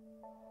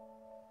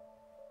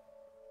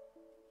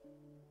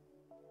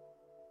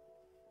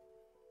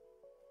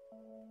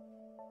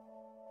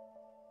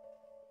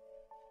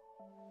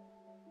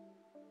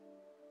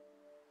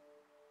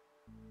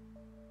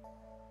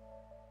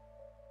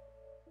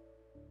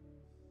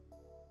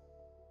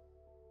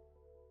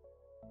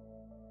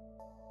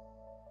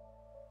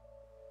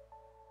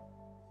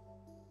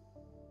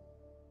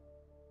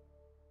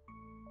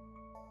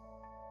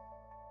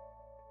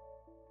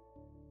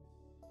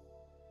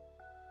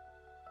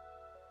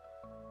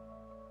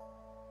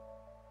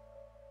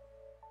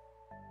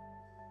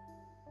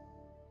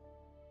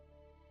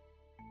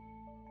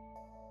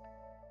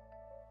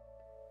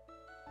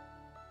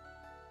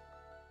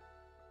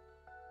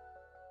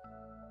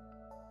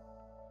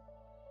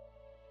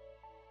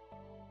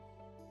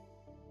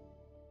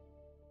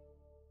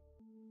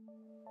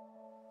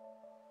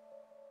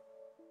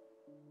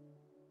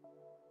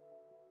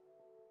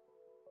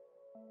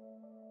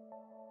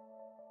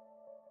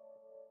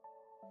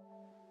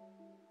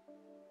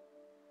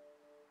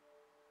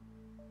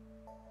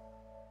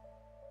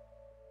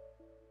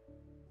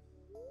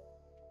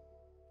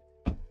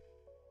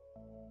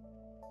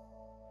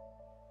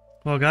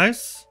 Well,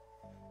 guys,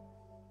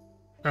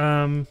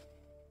 that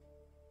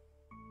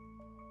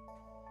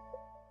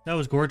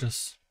was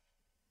gorgeous.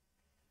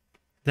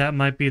 That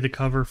might be the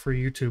cover for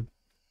YouTube.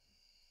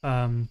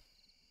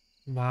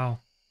 Wow.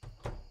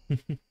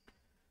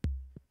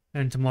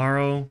 And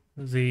tomorrow,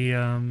 the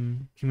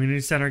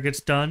community center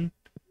gets done.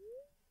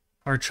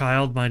 Our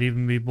child might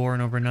even be born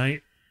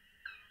overnight.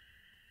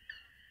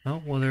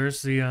 Oh, well,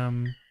 there's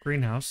the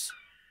greenhouse.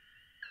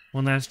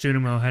 One last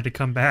Junimo had to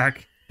come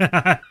back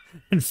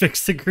and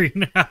fix the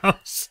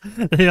greenhouse.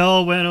 They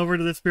all went over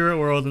to the spirit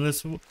world, and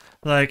this,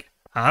 like,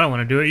 I don't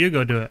want to do it, you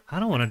go do it. I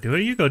don't want to do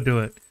it, you go do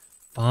it.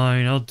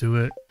 Fine, I'll do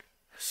it.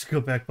 Just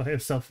go back by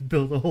himself and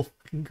build a whole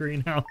fucking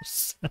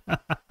greenhouse.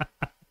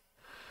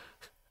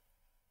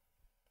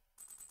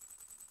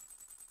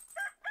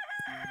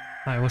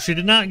 Alright, well, she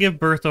did not give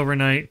birth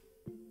overnight.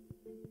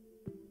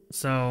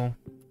 So,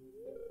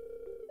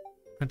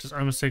 I'm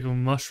gonna take a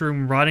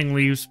mushroom, rotting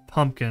leaves,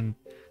 pumpkin.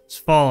 It's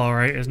fall,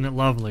 alright? Isn't it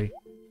lovely?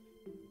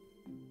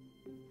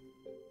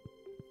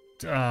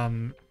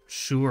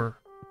 Sure.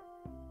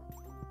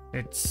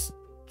 It's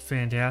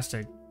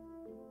fantastic.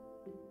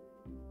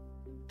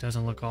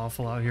 Doesn't look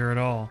awful out here at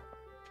all.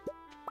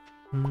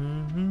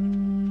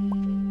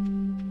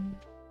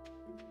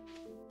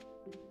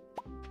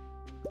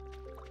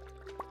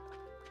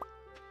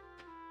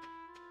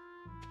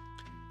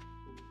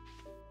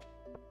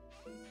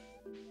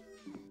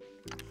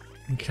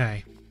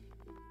 Okay.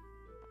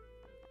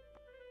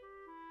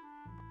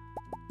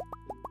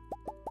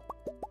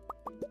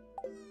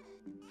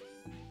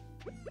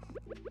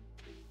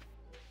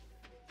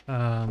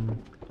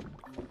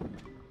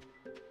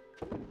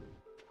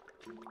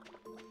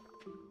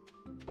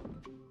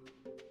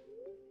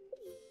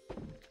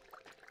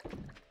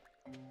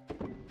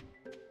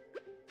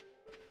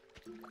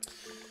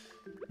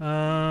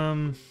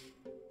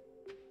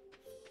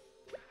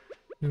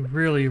 We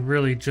really,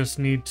 really just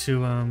need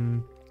to, I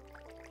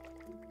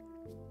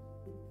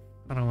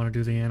don't want to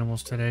do the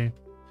animals today.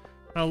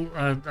 I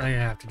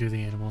have to do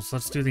the animals.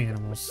 Let's do the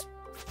animals.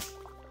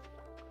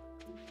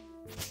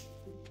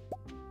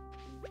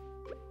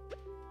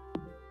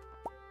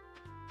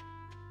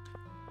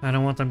 I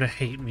don't want them to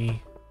hate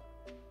me.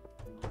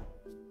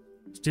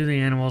 Let's do the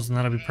animals, and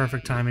that'll be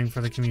perfect timing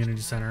for the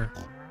community center.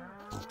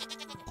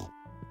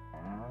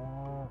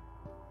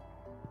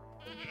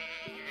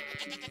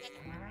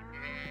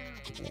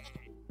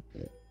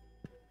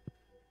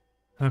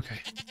 Okay.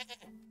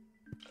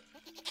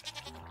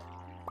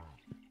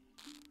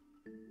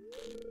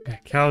 Okay,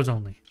 cows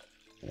only.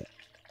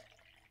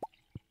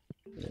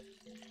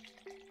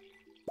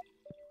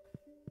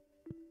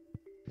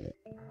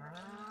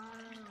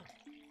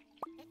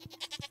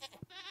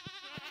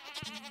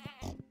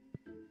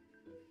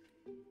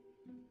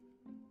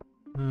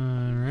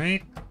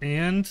 Alright,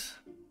 and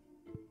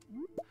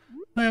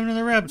I have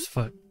another rabbit's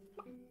foot.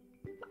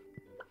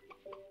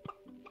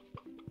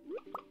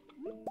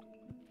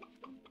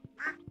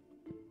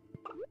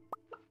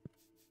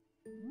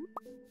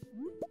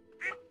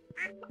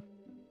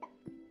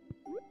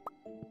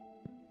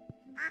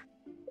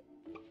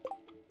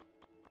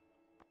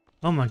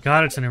 Oh my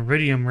god, it's an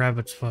iridium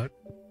rabbit's foot.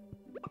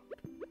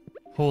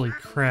 Holy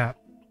crap.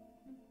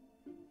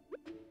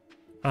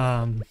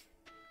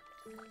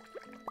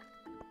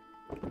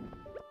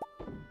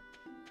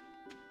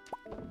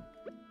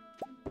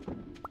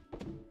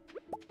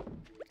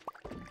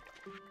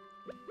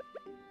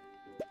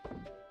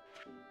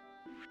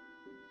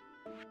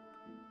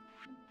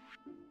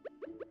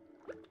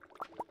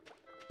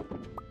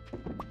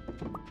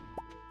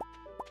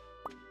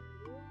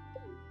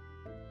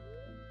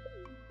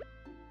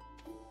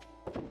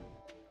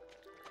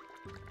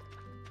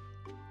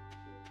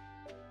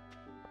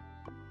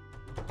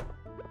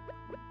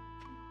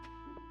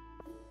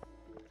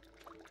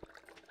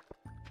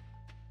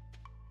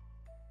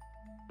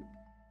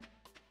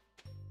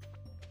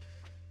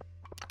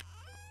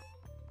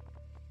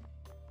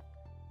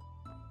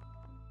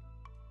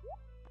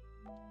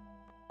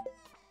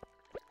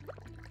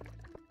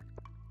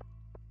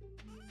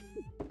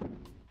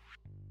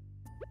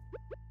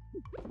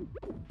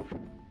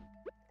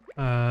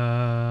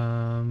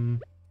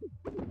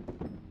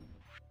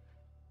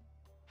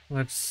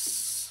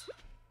 Let's...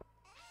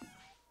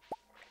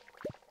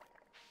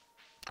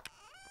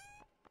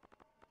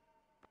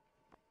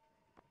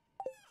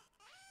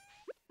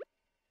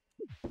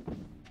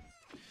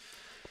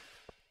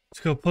 Let's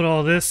go put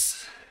all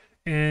this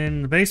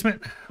in the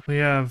basement. We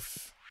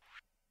have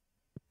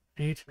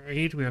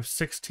 8. We have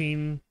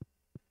 16.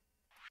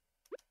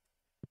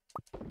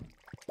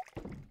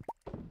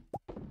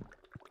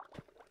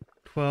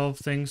 $12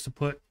 things to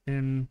put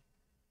in.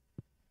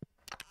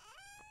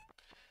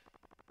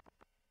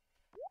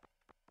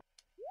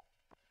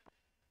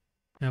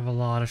 I have a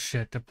lot of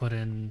shit to put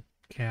in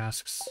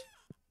casks.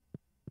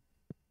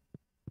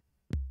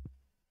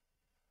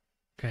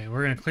 Okay,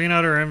 we're gonna clean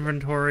out our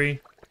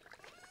inventory.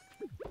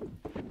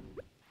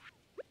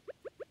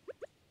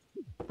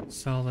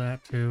 Sell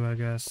that too, I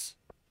guess.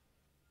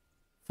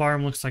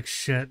 Farm looks like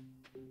shit.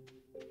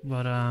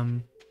 But,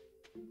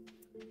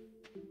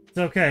 it's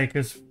okay,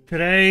 because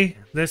today,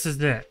 this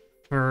is it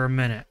for a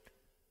minute.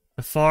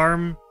 The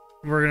farm,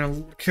 we're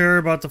gonna care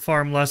about the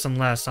farm less and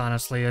less,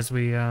 honestly, as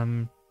we,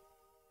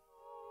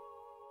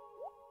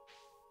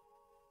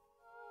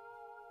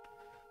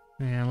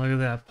 Man, look at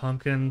that.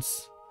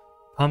 Pumpkins.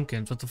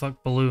 Pumpkins. What the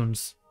fuck?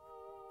 Balloons.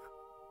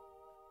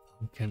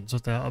 Pumpkins.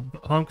 What the hell?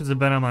 Pumpkins have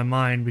been on my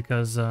mind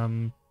because,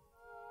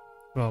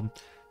 well,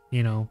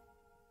 you know.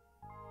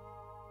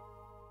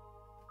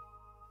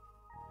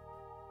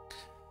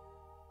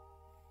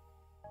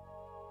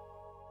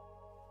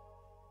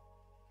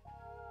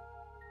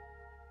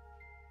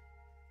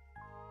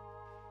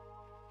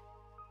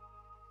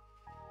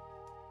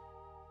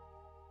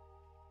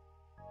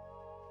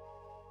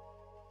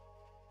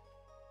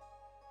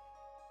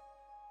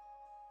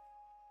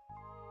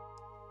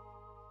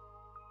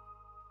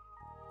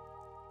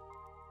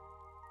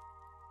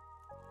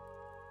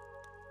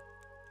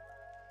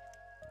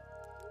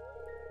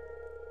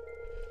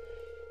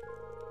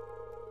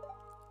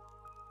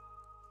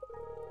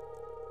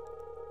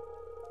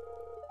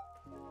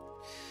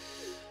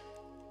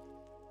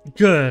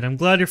 Good. I'm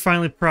glad you're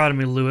finally proud of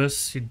me,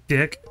 Lewis, you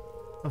dick.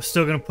 I'm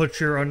still gonna put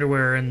your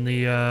underwear in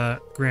the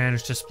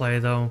Grange display,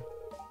 though.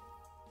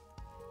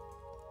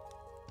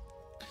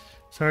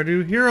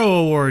 Stardew Hero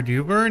Award.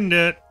 You've earned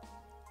it.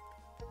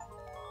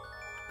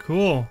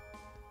 Cool.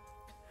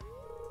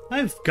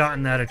 I've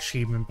gotten that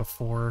achievement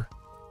before.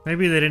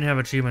 Maybe they didn't have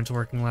achievements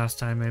working last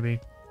time, maybe.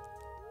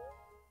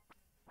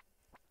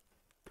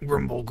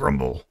 Grumble,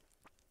 grumble.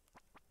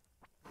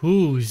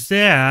 Who's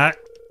that?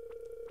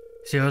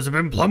 Sales have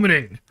been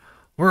plummeting.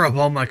 Where have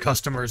all my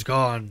customers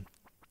gone?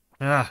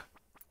 Ah,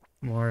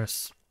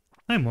 Morris.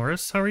 Hi,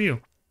 Morris. How are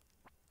you?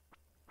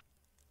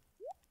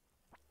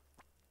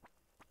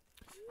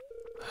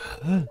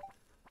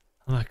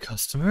 My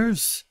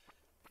customers?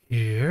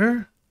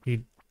 Here?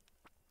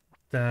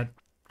 That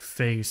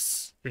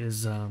face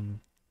is kind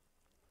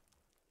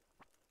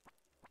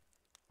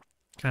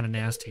of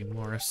nasty,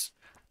 Morris.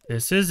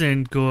 This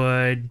isn't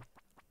good.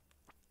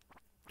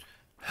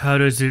 How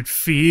does it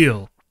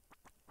feel?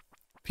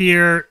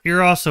 Pierre,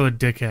 you're also a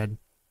dickhead.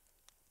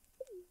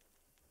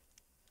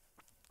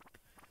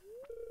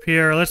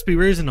 Pierre, let's be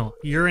reasonable.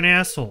 You're an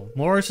asshole.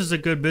 Morris is a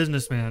good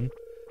businessman.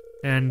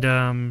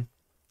 And,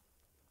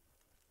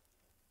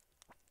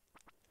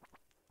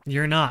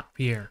 you're not,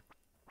 Pierre.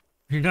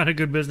 You're not a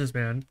good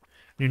businessman.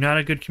 You're not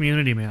a good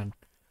community man.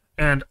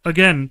 And,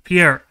 again,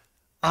 Pierre,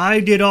 I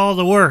did all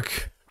the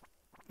work.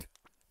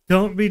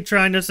 Don't be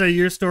trying to say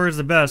your store is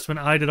the best when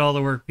I did all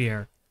the work,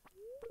 Pierre.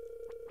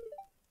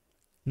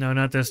 No,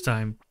 not this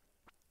time.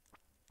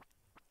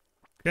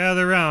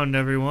 Gather round,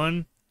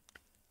 everyone.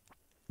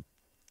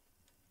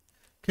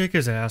 Kick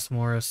his ass,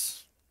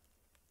 Morris.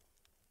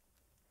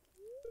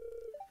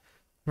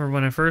 Remember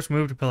when I first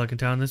moved to Pelican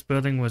Town, this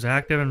building was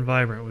active and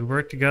vibrant. We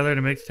worked together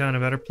to make the town a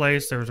better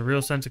place. There was a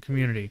real sense of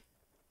community.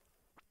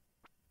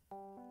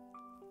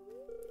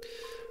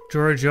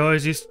 George, you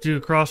always used to do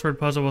a crossword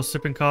puzzle while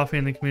sipping coffee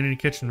in the community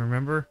kitchen,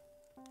 remember?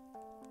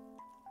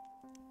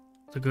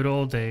 The good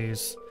old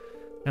days.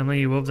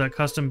 Emily, you wove that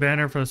custom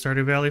banner for the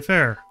Stardew Valley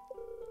Fair.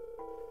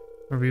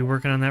 Remember you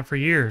working on that for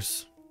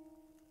years.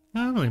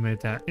 I really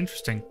made that.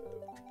 Interesting.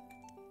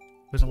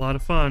 It was a lot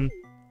of fun.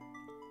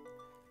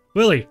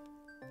 Willie!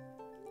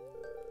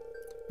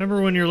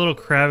 Remember when your little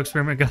crab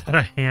experiment got out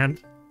of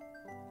hand?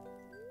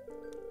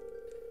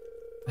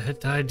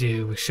 Bet I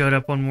do. We showed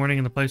up one morning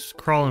and the place was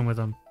crawling with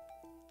them.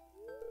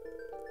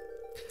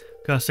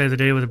 Gotta save the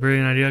day with a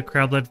brilliant idea.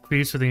 Crab-led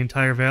feast for the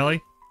entire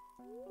valley.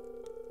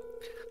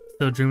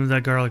 Still dreaming of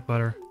that garlic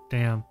butter.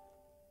 Damn.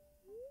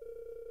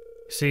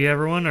 See,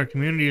 everyone, our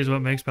community is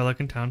what makes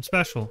Pelican Town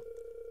special.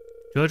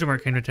 Jojo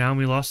Mart came to town,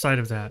 we lost sight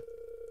of that.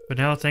 But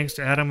now, thanks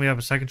to Adam, we have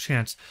a second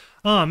chance.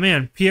 Oh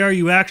man, PR,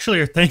 you actually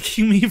are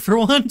thanking me for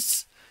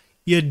once?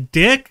 You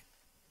dick?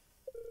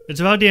 It's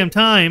about damn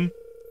time.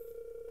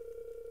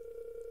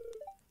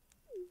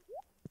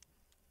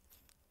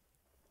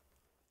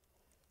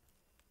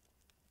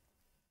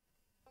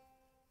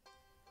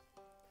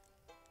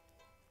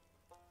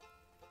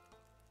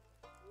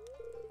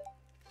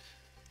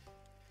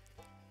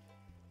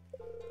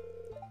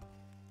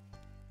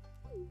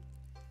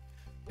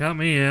 Count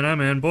me in,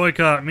 I'm in.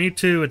 Boycott, me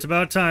too. It's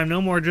about time.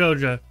 No more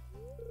Joja.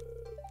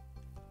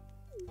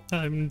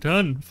 I'm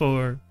done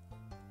for.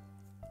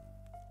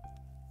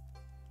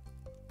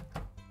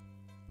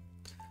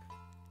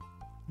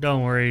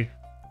 Don't worry,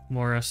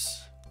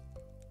 Morris.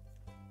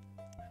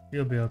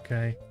 You'll be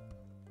okay.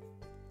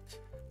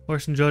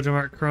 Horse and Jojo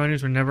Mart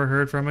cronies were never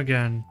heard from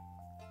again.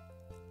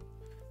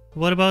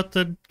 What about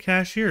the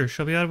cashier?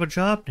 She'll be out of a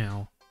job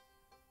now.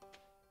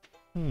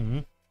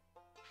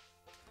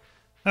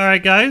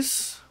 Alright,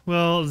 guys.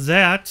 Well,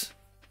 that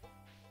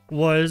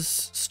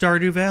was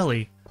Stardew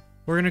Valley.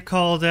 We're gonna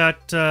call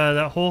that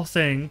that whole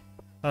thing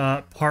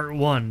part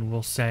 1,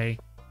 we'll say.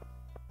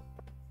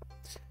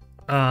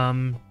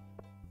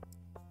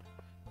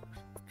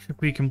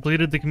 We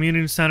completed the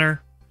community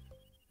center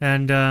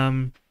and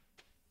had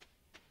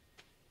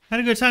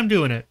a good time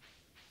doing it.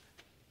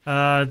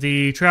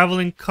 The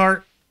traveling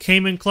cart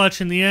came in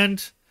clutch in the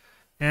end,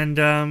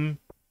 and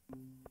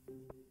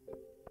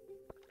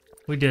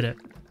we did it.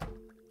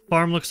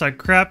 Farm looks like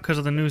crap because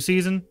of the new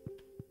season,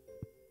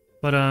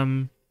 but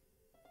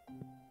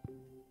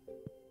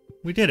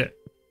we did it.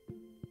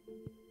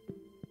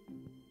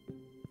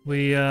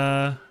 We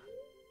did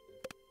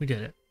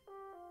it.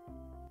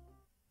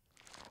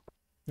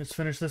 Let's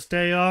finish this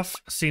day off.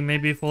 See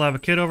maybe if we'll have a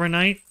kid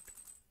overnight,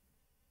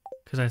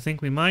 because I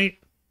think we might.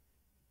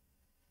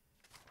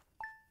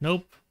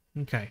 Nope.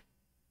 Okay.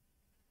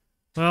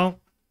 Well,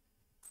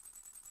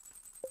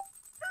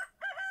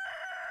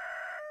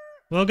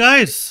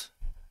 guys.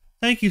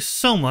 Thank you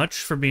so much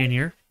for being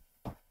here.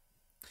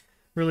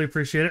 Really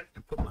appreciate it.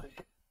 Put my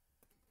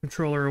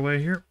controller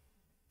away here.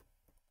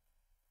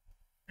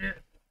 Yeah.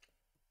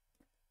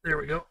 There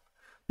we go.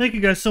 Thank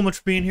you guys so much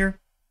for being here.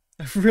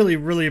 I really,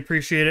 really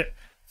appreciate it.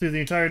 Through the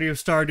entirety of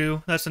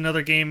Stardew. That's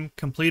another game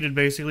completed,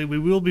 basically. We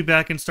will be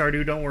back in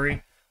Stardew, don't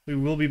worry. We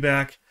will be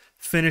back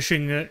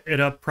finishing it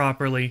up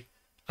properly.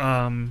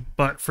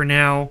 But for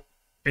now,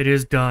 it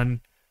is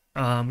done.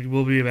 We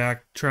will be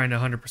back trying to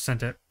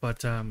 100% it.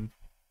 But,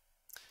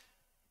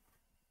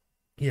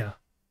 yeah.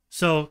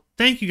 So,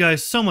 thank you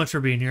guys so much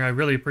for being here. I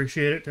really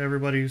appreciate it to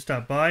everybody who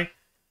stopped by.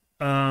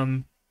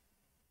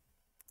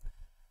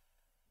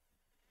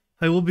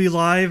 I will be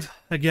live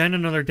again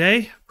another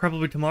day.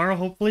 Probably tomorrow,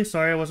 hopefully.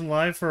 Sorry I wasn't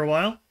live for a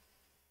while.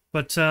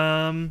 But,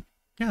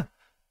 yeah.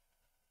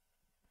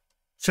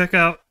 Check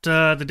out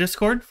the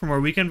Discord for more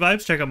weekend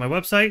vibes. Check out my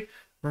website.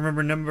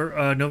 Remember,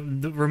 November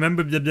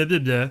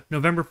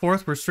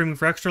 4th, we're streaming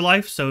for Extra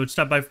Life, so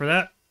stop by for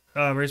that.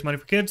 Raise money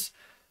for kids.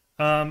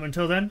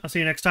 Until then, I'll see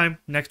you next time,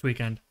 next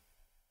weekend.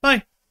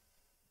 Bye.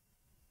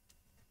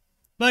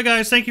 Bye,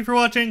 guys. Thank you for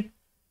watching.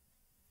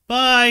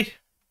 Bye.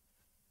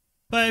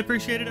 Bye. I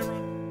appreciate it,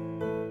 everyone.